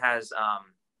SBA has,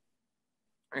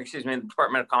 the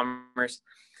Department of Commerce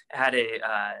had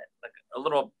a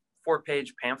little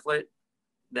 4-page pamphlet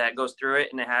that goes through it,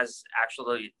 and it has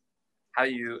actually how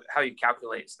you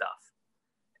calculate stuff.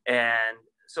 And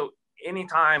so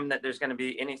anytime that there's going to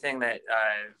be anything that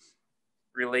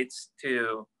relates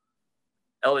to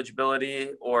eligibility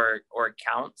or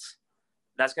counts,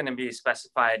 that's going to be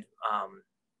specified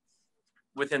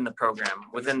within the program,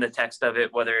 within the text of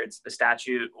it, whether it's the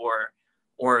statute or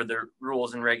the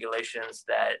rules and regulations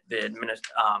that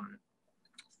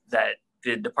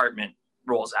the department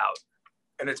rolls out.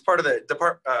 And it's part of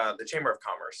the Chamber of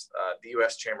Commerce, the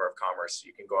U.S. Chamber of Commerce.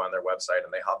 You can go on their website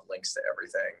and they have links to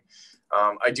everything.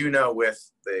 I do know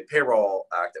with the Payroll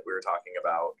Act that we were talking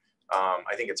about,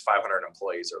 I think it's 500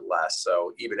 employees or less.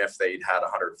 So even if they'd had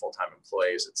 100 full-time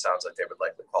employees, it sounds like they would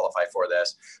likely qualify for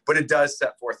this. But it does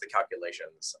set forth the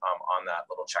calculations on that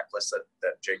little checklist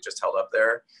that Jake just held up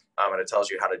there. And it tells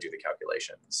you how to do the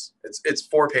calculations. It's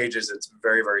 4 pages. It's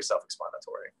very, very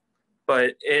self-explanatory.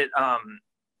 But it,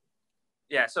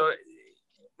 yeah, so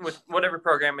with whatever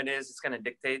program it is, it's going to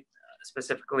dictate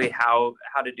specifically how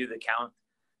to do the count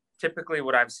Typically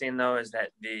what I've seen though is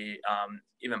that the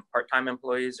even part-time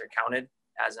employees are counted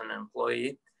as an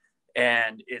employee,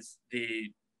 and it's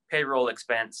the payroll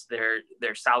expense,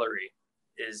 their salary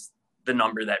is the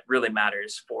number that really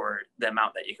matters for the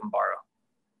amount that you can borrow.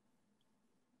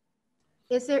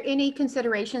 Is there any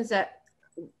considerations that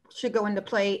should go into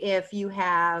play if you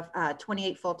have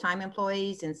 28 full-time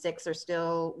employees and 6 are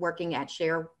still working at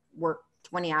share work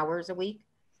 20 hours a week?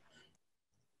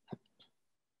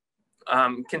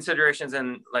 Considerations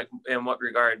in what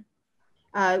regard?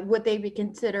 Would they be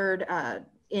considered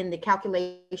in the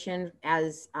calculation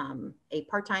as a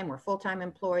part-time or full-time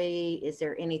employee? Is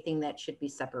there anything that should be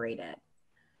separated?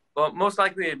 Well, most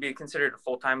likely it'd be considered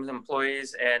full-time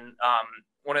employees. And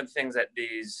one of the things that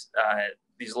these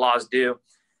laws do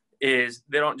is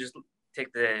they don't just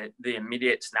take the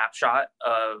immediate snapshot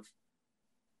of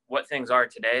what things are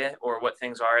today or what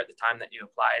things are at the time that you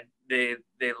applied. They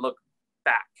look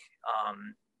back.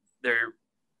 They're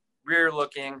rear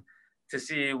looking to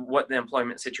see what the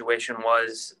employment situation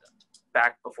was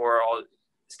back before all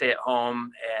stay at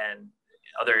home and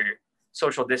other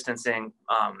social distancing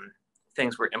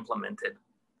things were implemented.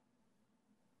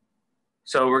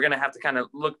 So we're going to have to kind of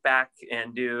look back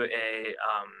and do a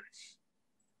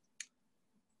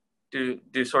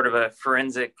do sort of a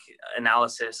forensic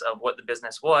analysis of what the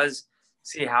business was,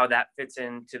 see how that fits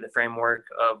into the framework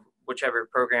of whichever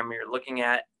program you're looking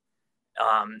at,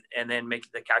 and then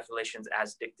make the calculations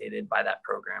as dictated by that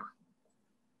program.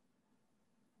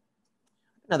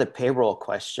 Another payroll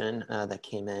question that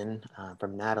came in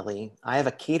from Natalie. I have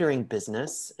a catering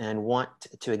business and want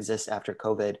to exist after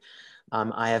COVID.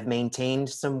 I have maintained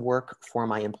some work for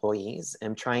my employees.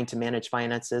 I'm trying to manage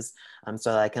finances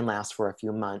so that I can last for a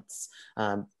few months.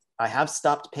 I have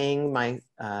stopped paying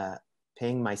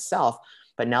myself,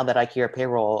 but now that I hear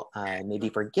payroll may be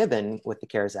forgiven with the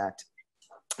CARES Act,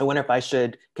 I wonder if I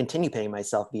should continue paying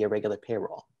myself via regular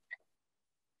payroll.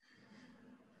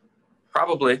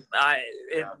 Probably. I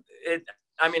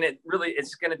mean,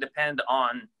 it's going to depend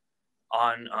on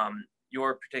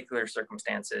your particular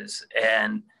circumstances,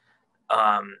 and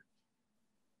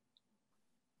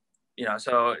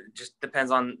so it just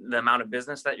depends on the amount of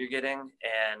business that you're getting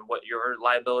and what your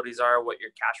liabilities are, what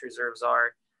your cash reserves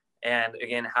are, and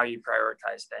again, how you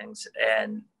prioritize things,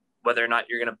 and whether or not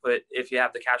you're going to put, if you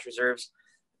have the cash reserves,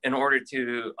 in order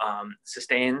to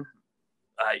sustain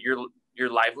your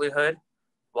livelihood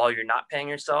while you're not paying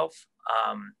yourself,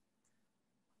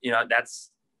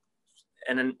 that's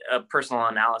a personal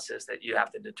analysis that you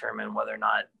have to determine whether or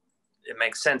not it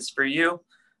makes sense for you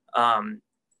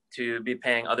to be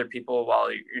paying other people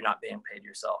while you're not being paid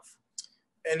yourself.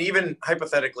 And even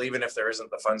hypothetically, even if there isn't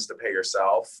the funds to pay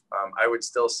yourself, I would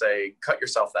still say cut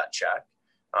yourself that check.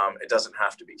 It doesn't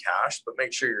have to be cash, but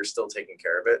make sure you're still taking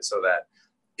care of it so that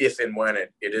if and when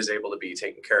it is able to be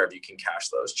taken care of, you can cash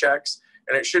those checks,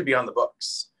 and it should be on the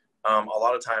books. A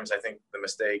lot of times I think the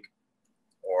mistake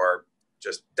or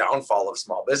just downfall of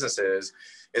small businesses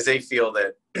is they feel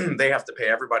that they have to pay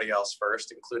everybody else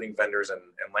first, including vendors and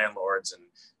landlords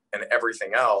and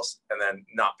everything else, and then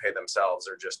not pay themselves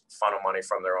or just funnel money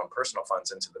from their own personal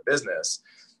funds into the business.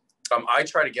 I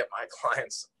try to get my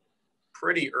clients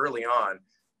pretty early on,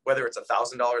 whether it's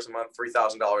 $1,000 a month,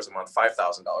 $3,000 a month,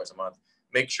 $5,000 a month,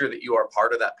 make sure that you are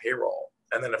part of that payroll.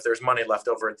 And then if there's money left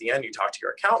over at the end, you talk to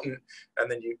your accountant, and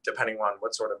then you, depending on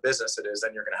what sort of business it is,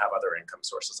 then you're going to have other income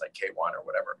sources like K1 or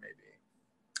whatever it may be.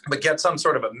 But get some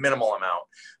sort of a minimal amount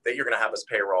that you're going to have as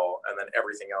payroll, and then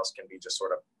everything else can be just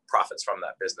sort of profits from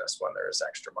that business when there is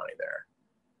extra money there.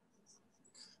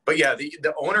 But yeah,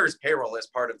 the owner's payroll is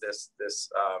part of this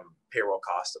payroll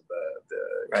cost of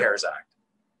the Right. CARES Act.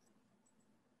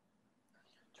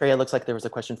 Trey, it looks like there was a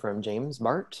question from James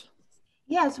Bart.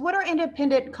 Yes, what are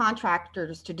independent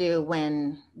contractors to do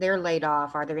when they're laid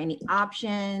off? Are there any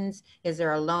options? Is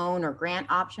there a loan or grant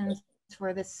options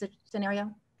for this scenario?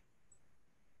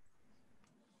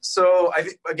 So I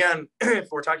think, again, if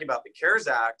we're talking about the CARES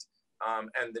Act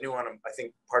and the new one, I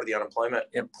think part of the unemployment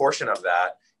portion of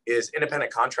that is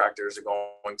independent contractors are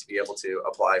going to be able to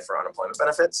apply for unemployment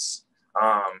benefits.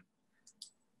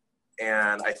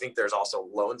 And I think there's also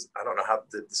loans. I don't know how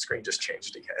the screen just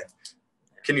changed again.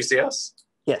 Can you see us?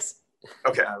 Yes.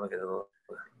 Okay. Look at it.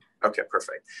 Okay,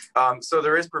 perfect. So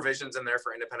there is provisions in there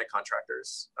for independent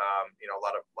contractors. A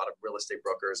lot of real estate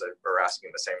brokers are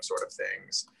asking the same sort of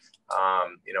things.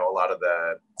 A lot of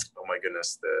the, oh my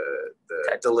goodness,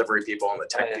 the delivery people and the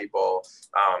tech people.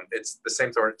 It's the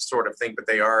same sort of thing, but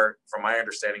they are, from my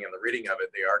understanding and the reading of it,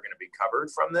 they are going to be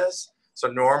covered from this. So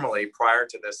normally prior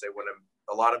to this, they wouldn't have,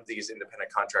 a lot of these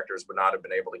independent contractors would not have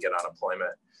been able to get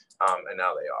unemployment, and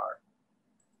now they are.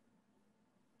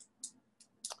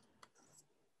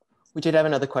 We did have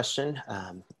another question.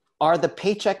 Are the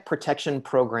Paycheck Protection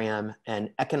Program and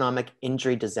Economic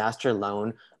Injury Disaster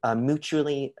Loan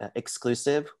mutually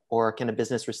exclusive, or can a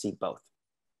business receive both?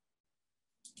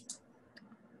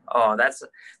 Oh, that's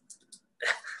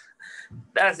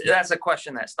a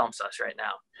question that stumps us right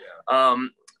now. Yeah.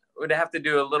 We'd have to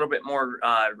do a little bit more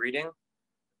reading,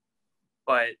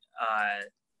 but I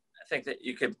think that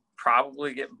you could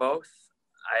probably get both.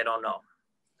 I don't know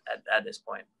at this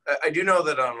point. I do know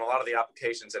that on a lot of the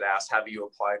applications it asks, have you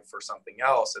applied for something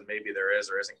else? And maybe there is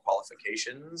or isn't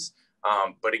qualifications.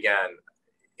 But again,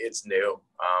 it's new.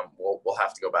 We'll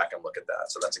have to go back and look at that.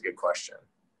 So that's a good question.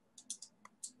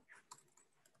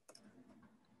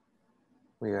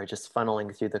 We are just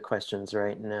funneling through the questions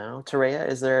right now. Tareya,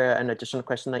 is there an additional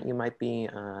question that you might be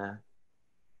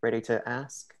ready to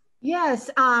ask? Yes.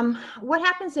 What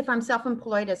happens if I'm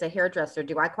self-employed as a hairdresser?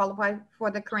 Do I qualify for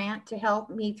the grant to help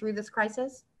me through this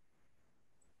crisis?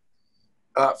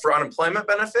 For unemployment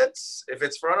benefits, if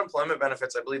it's for unemployment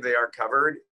benefits, I believe they are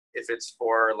covered. If it's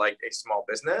for like a small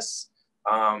business,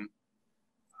 I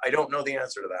don't know the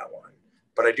answer to that one.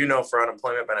 But I do know for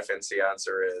unemployment benefits, the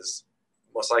answer is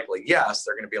most likely yes,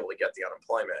 they're going to be able to get the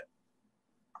unemployment.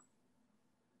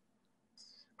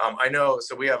 I know,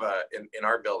 so we have in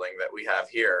our building that we have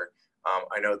here,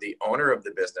 I know the owner of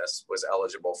the business was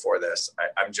eligible for this.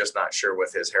 I'm just not sure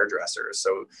with his hairdressers.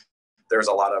 So there's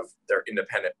a lot of their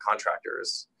independent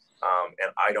contractors,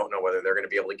 and I don't know whether they're going to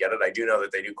be able to get it. I do know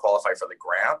that they do qualify for the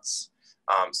grants.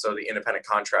 So the independent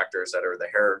contractors that are the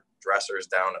hairdressers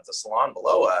down at the salon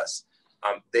below us,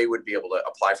 they would be able to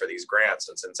apply for these grants.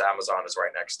 And since Amazon is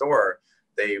right next door,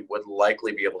 they would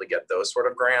likely be able to get those sort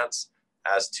of grants.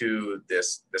 As to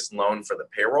this loan for the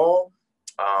payroll,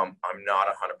 I'm not 100%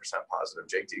 positive.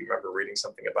 Jake, do you remember reading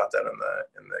something about that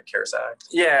in the CARES Act?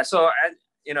 Yeah. So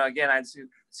again, I'd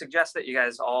suggest that you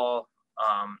guys all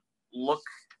look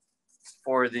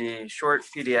for the short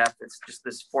PDF. It's just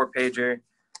this 4-pager,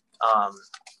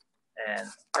 and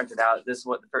print it out. This is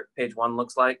what the page 1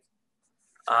 looks like.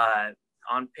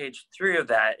 On page 3 of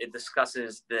that, it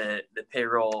discusses the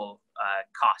payroll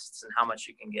costs and how much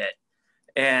you can get,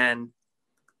 and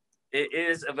it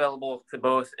is available to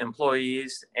both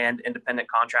employees and independent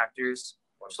contractors,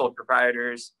 or sole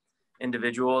proprietors,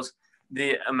 individuals.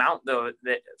 The amount, though,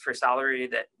 that for salary,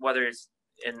 that whether it's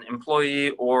an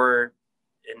employee or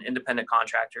an independent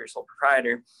contractor or sole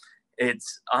proprietor,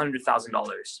 it's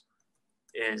 $100,000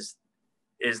 is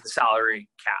the salary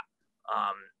cap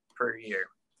per year.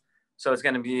 So it's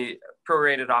going to be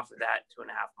prorated off of that 2.5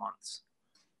 months.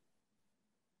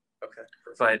 Okay.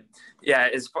 Perfect. But yeah,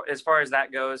 as far as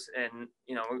that goes, and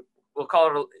we'll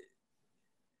call it,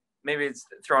 maybe it's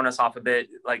throwing us off a bit.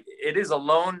 Like, it is a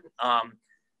loan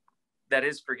that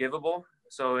is forgivable.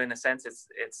 So in a sense, it's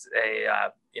a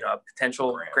a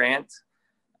potential grant,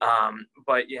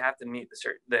 but you have to meet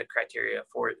the criteria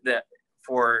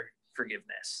for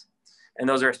forgiveness, and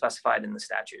those are specified in the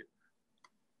statute.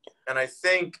 And I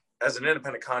think as an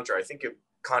independent contractor, I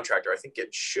think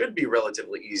it should be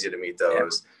relatively easy to meet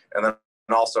those. Yeah. And then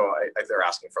also they're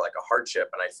asking for like a hardship.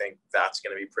 And I think that's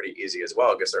going to be pretty easy as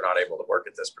well, because they're not able to work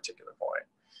at this particular point.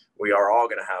 We are all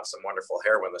going to have some wonderful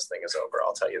hair when this thing is over.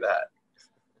 I'll tell you that.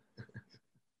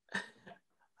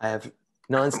 I have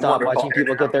nonstop watching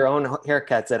people get their own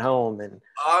haircuts at home. And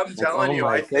I'm telling you, oh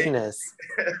my goodness.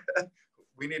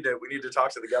 we need to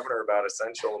talk to the governor about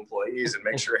essential employees and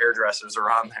make sure hairdressers are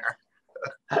on there.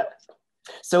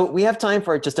 So we have time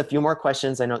for just a few more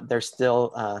questions. I know they're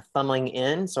still funneling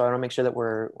in, so I want to make sure that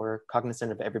we're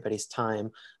cognizant of everybody's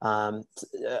time.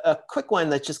 A quick one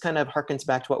that just kind of harkens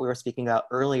back to what we were speaking about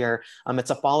earlier.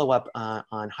 It's a follow-up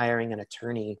on hiring an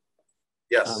attorney.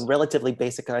 Yes. Relatively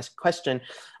basic question.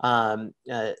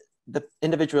 The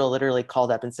individual literally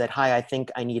called up and said, "Hi, I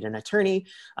think I need an attorney.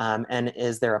 And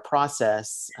is there a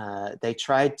process?" They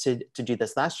tried to do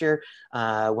this last year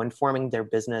when forming their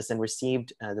business, and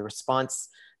received the response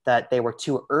that they were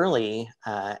too early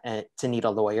to need a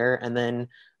lawyer, and then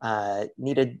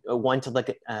needed one to look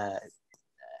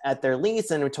at their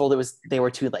lease, and were told they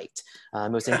were too late.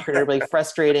 It was incredibly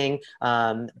frustrating.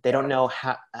 They don't know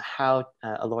how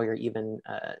a lawyer even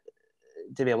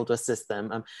to be able to assist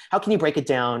them. How can you break it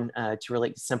down to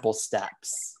really simple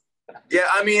steps? Yeah,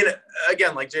 I mean,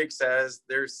 again, like Jake says,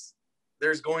 there's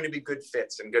going to be good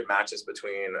fits and good matches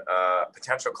between a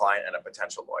potential client and a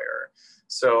potential lawyer.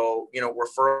 So,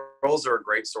 referrals are a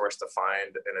great source to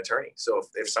find an attorney. So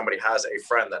if somebody has a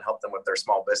friend that helped them with their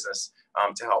small business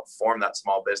to help form that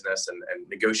small business and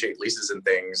negotiate leases and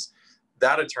things,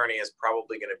 that attorney is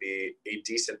probably going to be a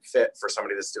decent fit for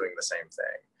somebody that's doing the same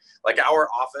thing. Like our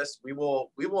office, we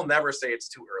will never say it's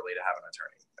too early to have an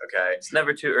attorney. Okay. It's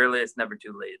never too early. It's never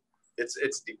too late. It's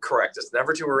correct. It's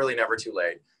never too early, never too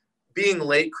late. Being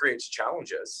late creates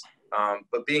challenges,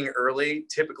 but being early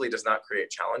typically does not create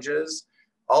challenges.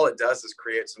 All it does is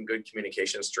create some good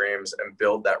communication streams and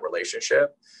build that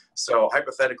relationship. So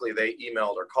hypothetically, they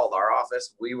emailed or called our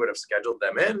office, we would have scheduled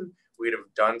them in, we'd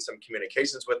have done some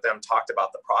communications with them, talked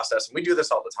about the process, and we do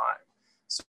this all the time.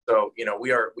 So, you know,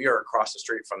 we are across the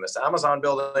street from this Amazon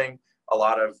building. A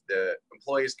lot of the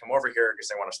employees come over here because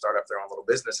they want to start up their own little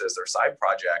businesses, their side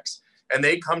projects, and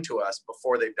they come to us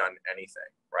before they've done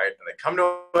anything, right? And they come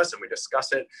to us and we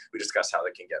discuss it. We discuss how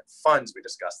they can get funds. We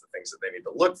discuss the things that they need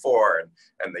to look for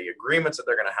and the agreements that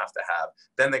they're going to have.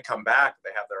 Then they come back,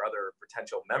 they have their other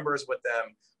potential members with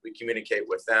them. We communicate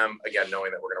with them, again,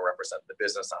 knowing that we're going to represent the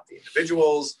business, not the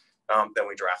individuals. Then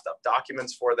we draft up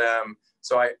documents for them.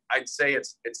 So I'd say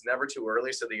it's never too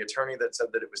early. So the attorney that said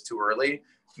that it was too early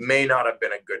may not have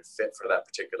been a good fit for that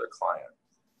particular client.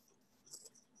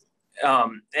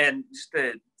 And just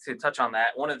to touch on that,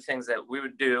 one of the things that we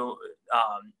would do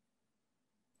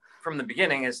from the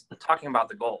beginning is talking about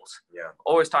the goals. Yeah.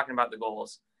 Always talking about the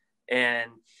goals.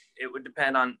 And it would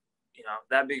depend on, you know,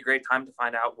 that'd be a great time to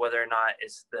find out whether or not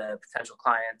it's the potential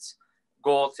client's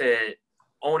goal to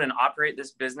own and operate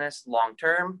this business long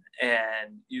term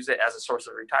and use it as a source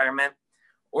of retirement,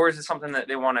 or is it something that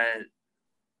they want to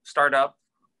start up,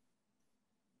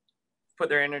 put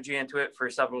their energy into it for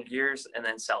several years and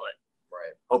then sell it,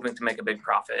 right, hoping to make a big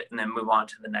profit and then move on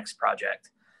to the next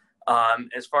project.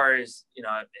 As far as, you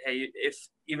know, hey,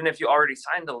 even if you already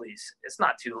signed the lease, it's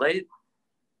not too late.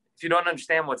 If you don't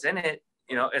understand what's in it,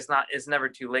 you know, it's never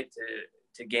too late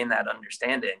to gain that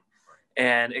understanding.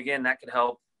 And again, that could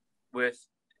help with,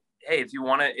 hey, if you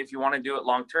want to do it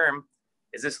long term,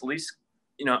 is this lease,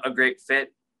 you know, a great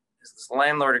fit? Is this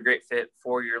landlord a great fit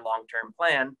for your long term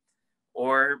plan?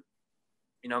 Or,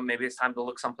 you know, maybe it's time to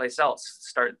look someplace else.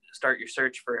 Start your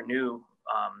search for a new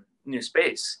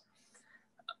space.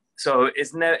 So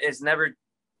it's never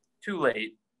too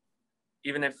late,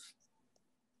 even if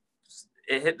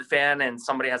it hit the fan and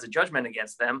somebody has a judgment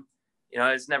against them. You know,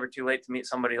 it's never too late to meet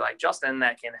somebody like Justin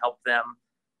that can help them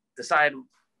decide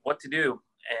what to do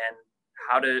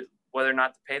and whether or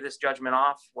not to pay this judgment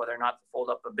off, whether or not to fold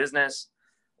up a business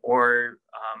or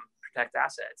protect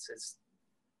assets.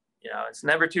 It's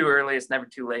never too early. It's never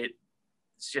too late.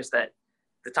 It's just that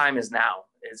the time is now.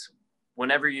 It's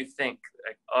whenever you think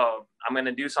like, oh, I'm going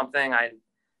to do something.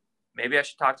 Maybe I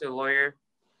should talk to a lawyer.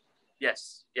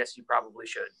 Yes, you probably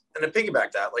should. And to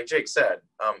piggyback that, like Jake said,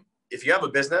 if you have a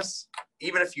business,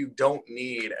 even if you don't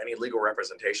need any legal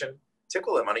representation,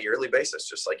 tickle them on a yearly basis,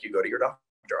 just like you go to your doctor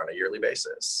on a yearly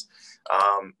basis.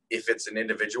 If it's an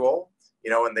individual, you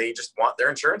know, and they just want their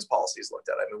insurance policies looked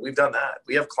at. I mean, we've done that.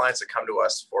 We have clients that come to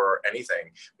us for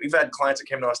anything. We've had clients that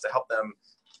came to us to help them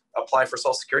apply for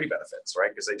Social Security benefits,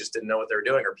 right? Because they just didn't know what they were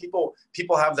doing. Or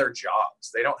people have their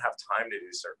jobs. They don't have time to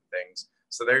do certain things.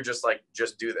 So they're just like,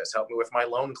 just do this. Help me with my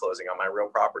loan closing on my real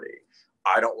property.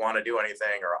 I don't want to do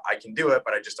anything, or I can do it,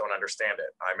 but I just don't understand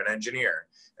it. I'm an engineer.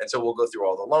 And so we'll go through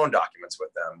all the loan documents with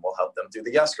them. We'll help them through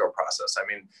the escrow process. I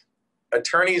mean,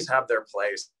 attorneys have their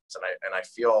place. And I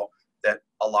feel that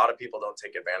a lot of people don't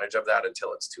take advantage of that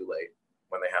until it's too late,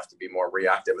 when they have to be more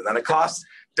reactive. And then it costs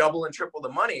double and triple the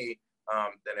money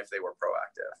than if they were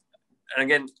proactive. And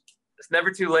again, it's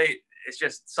never too late. It's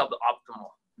just suboptimal.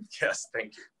 Yes,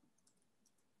 thank you.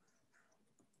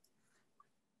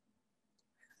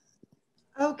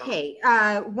 Okay,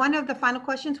 one of the final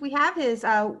questions we have is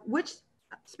which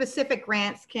specific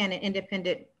grants can an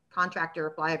independent contractor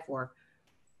apply for?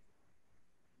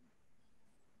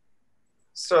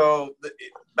 So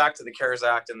back to the CARES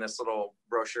Act and this little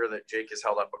brochure that Jake has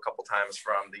held up a couple times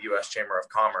from the U.S. Chamber of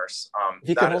Commerce. If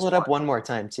you could hold it up one more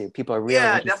time too, people are really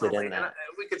interested definitely. in that.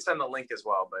 And we could send the link as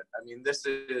well, but I mean, this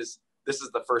is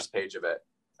the first page of it,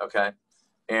 okay?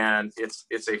 And it's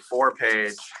a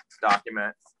 4-page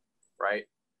document, right?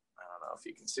 I don't know if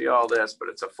you can see all this, but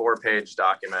it's a 4-page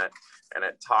document, and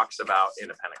it talks about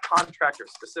independent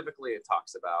contractors specifically. It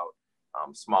talks about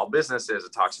small businesses.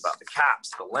 It talks about the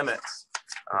caps, the limits,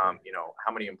 you know,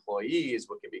 how many employees,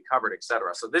 what can be covered, et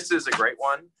cetera. So this is a great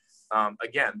one.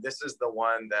 Again, this is the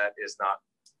one that is not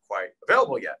quite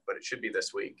available yet, but it should be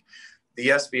this week. The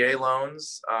SBA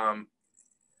loans,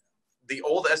 the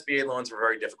old SBA loans were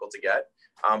very difficult to get.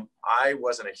 I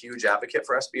wasn't a huge advocate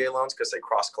for SBA loans because they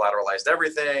cross-collateralized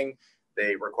everything.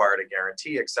 They required a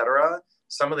guarantee, et cetera.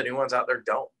 Some of the new ones out there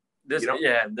don't. This,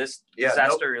 this Yeah,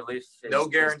 disaster relief. No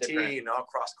guarantee, no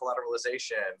cross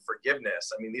collateralization,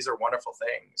 forgiveness. I mean, these are wonderful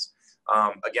things.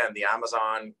 Again, the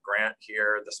Amazon grant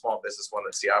here, the small business one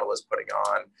that Seattle is putting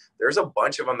on, there's a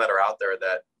bunch of them that are out there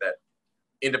that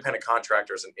independent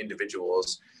contractors and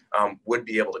individuals would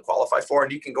be able to qualify for.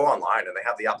 And you can go online and they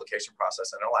have the application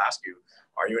process and it'll ask you,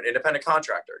 are you an independent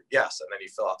contractor? Yes. And then you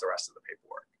fill out the rest of the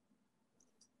paperwork.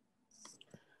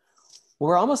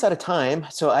 We're almost out of time.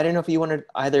 So I don't know if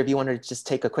either of you wanted to just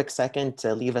take a quick second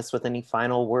to leave us with any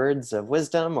final words of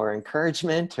wisdom or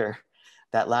encouragement, or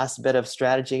that last bit of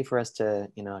strategy for us to,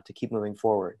 to keep moving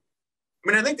forward.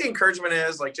 I mean, I think the encouragement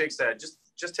is, like Jake said,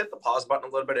 just hit the pause button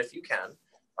a little bit if you can.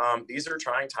 These are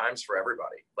trying times for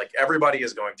everybody. Like, everybody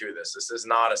is going through this. This is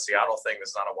not a Seattle thing. This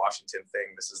is not a Washington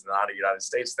thing. This is not a United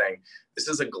States thing. This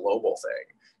is a global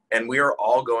thing. And we are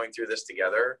all going through this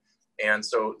together. And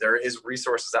so there is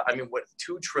resources. I mean, what,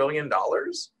 $2 trillion?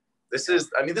 This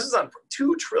is on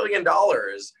 $2 trillion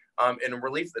in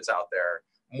relief that's out there.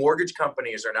 Mortgage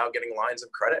companies are now getting lines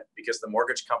of credit because the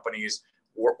mortgage companies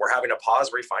were having to pause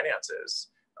refinances.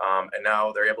 And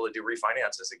now they're able to do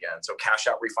refinances again. So cash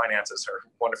out refinances are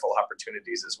wonderful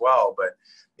opportunities as well. But,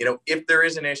 if there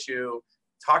is an issue,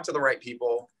 talk to the right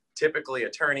people, typically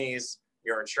attorneys,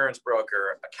 your insurance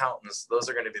broker, accountants. Those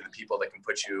are going to be the people that can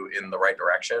put you in the right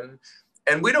direction.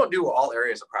 And we don't do all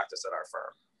areas of practice at our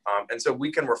firm. And so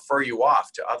we can refer you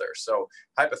off to others. So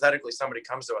hypothetically, somebody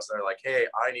comes to us and they're like, hey,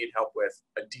 I need help with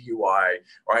a DUI,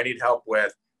 or I need help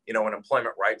with, an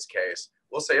employment rights case.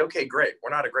 We'll say, okay, great. We're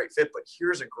not a great fit, but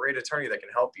here's a great attorney that can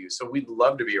help you. So we'd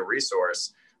love to be a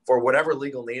resource for whatever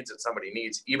legal needs that somebody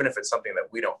needs, even if it's something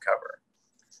that we don't cover.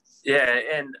 Yeah.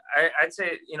 And I'd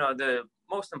say, the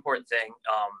most important thing,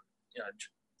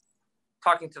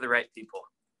 talking to the right people,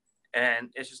 and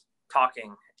it's just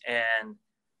talking. And,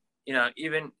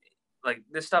 even like,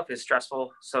 this stuff is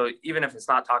stressful. So even if it's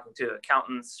not talking to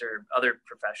accountants or other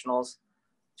professionals,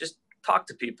 just talk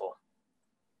to people.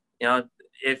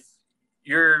 If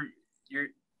you're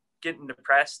getting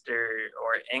depressed or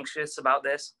anxious about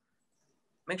this,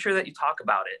 make sure that you talk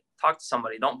about it. Talk to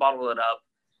somebody. Don't bottle it up,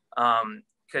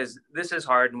 because this is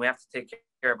hard and we have to take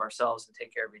care of ourselves and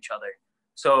take care of each other.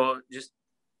 So just,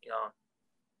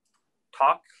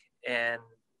 talk, and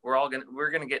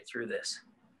we're gonna get through this.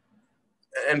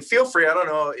 And feel free, I don't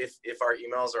know if our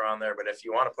emails are on there, but if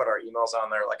you want to put our emails on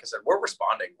there, like I said, we're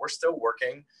responding. We're still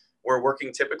working. We're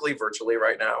working typically virtually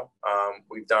right now.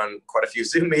 We've done quite a few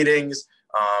Zoom meetings,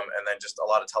 and then just a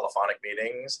lot of telephonic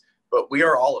meetings, but we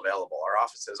are all available. Our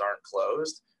offices aren't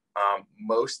closed.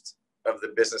 Most of the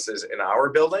businesses in our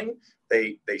building,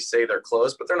 they say they're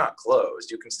closed, but they're not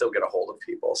closed. You can still get a hold of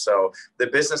people. So the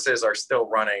businesses are still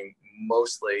running,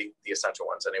 mostly the essential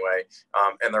ones anyway,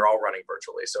 and they're all running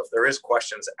virtually. So if there is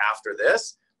questions after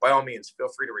this, by all means, feel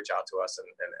free to reach out to us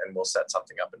and we'll set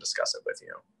something up and discuss it with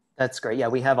you. That's great. Yeah,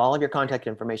 we have all of your contact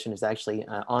information is actually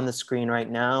on the screen right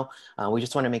now. We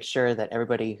just want to make sure that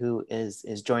everybody who is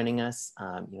joining us,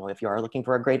 if you are looking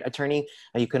for a great attorney,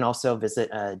 you can also visit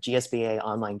GSBA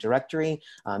online directory.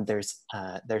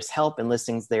 There's help and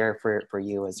listings there for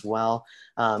you as well.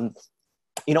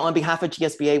 On behalf of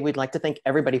GSBA, we'd like to thank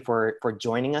everybody for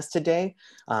joining us today.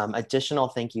 Additional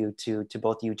thank you to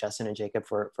both you, Justin and Jacob,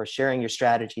 for sharing your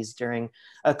strategies during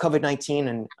COVID-19.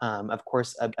 And of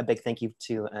course, a big thank you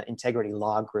to Integrity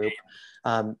Law Group.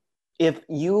 If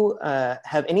you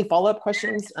have any follow-up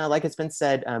questions, like it's been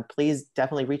said, please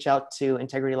definitely reach out to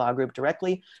Integrity Law Group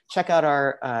directly. Check out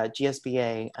our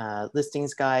GSBA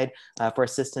listings guide for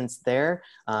assistance there,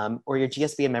 or your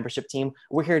GSBA membership team.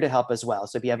 We're here to help as well.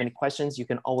 So if you have any questions, you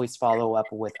can always follow up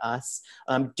with us.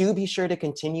 Do be sure to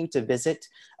continue to visit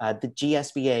the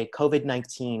GSBA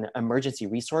COVID-19 emergency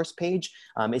resource page.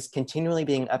 It's continually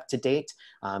being up to date.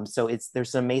 So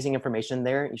there's some amazing information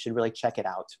there. You should really check it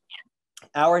out.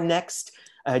 Our next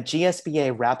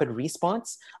GSBA Rapid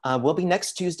Response will be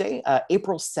next Tuesday,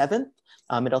 April 7th.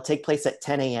 It'll take place at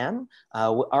 10 a.m.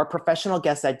 Our professional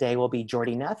guest that day will be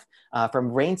Jordy Neff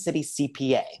from Rain City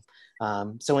CPA.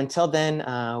 So until then,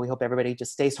 we hope everybody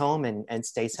just stays home and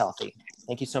stays healthy.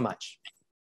 Thank you so much.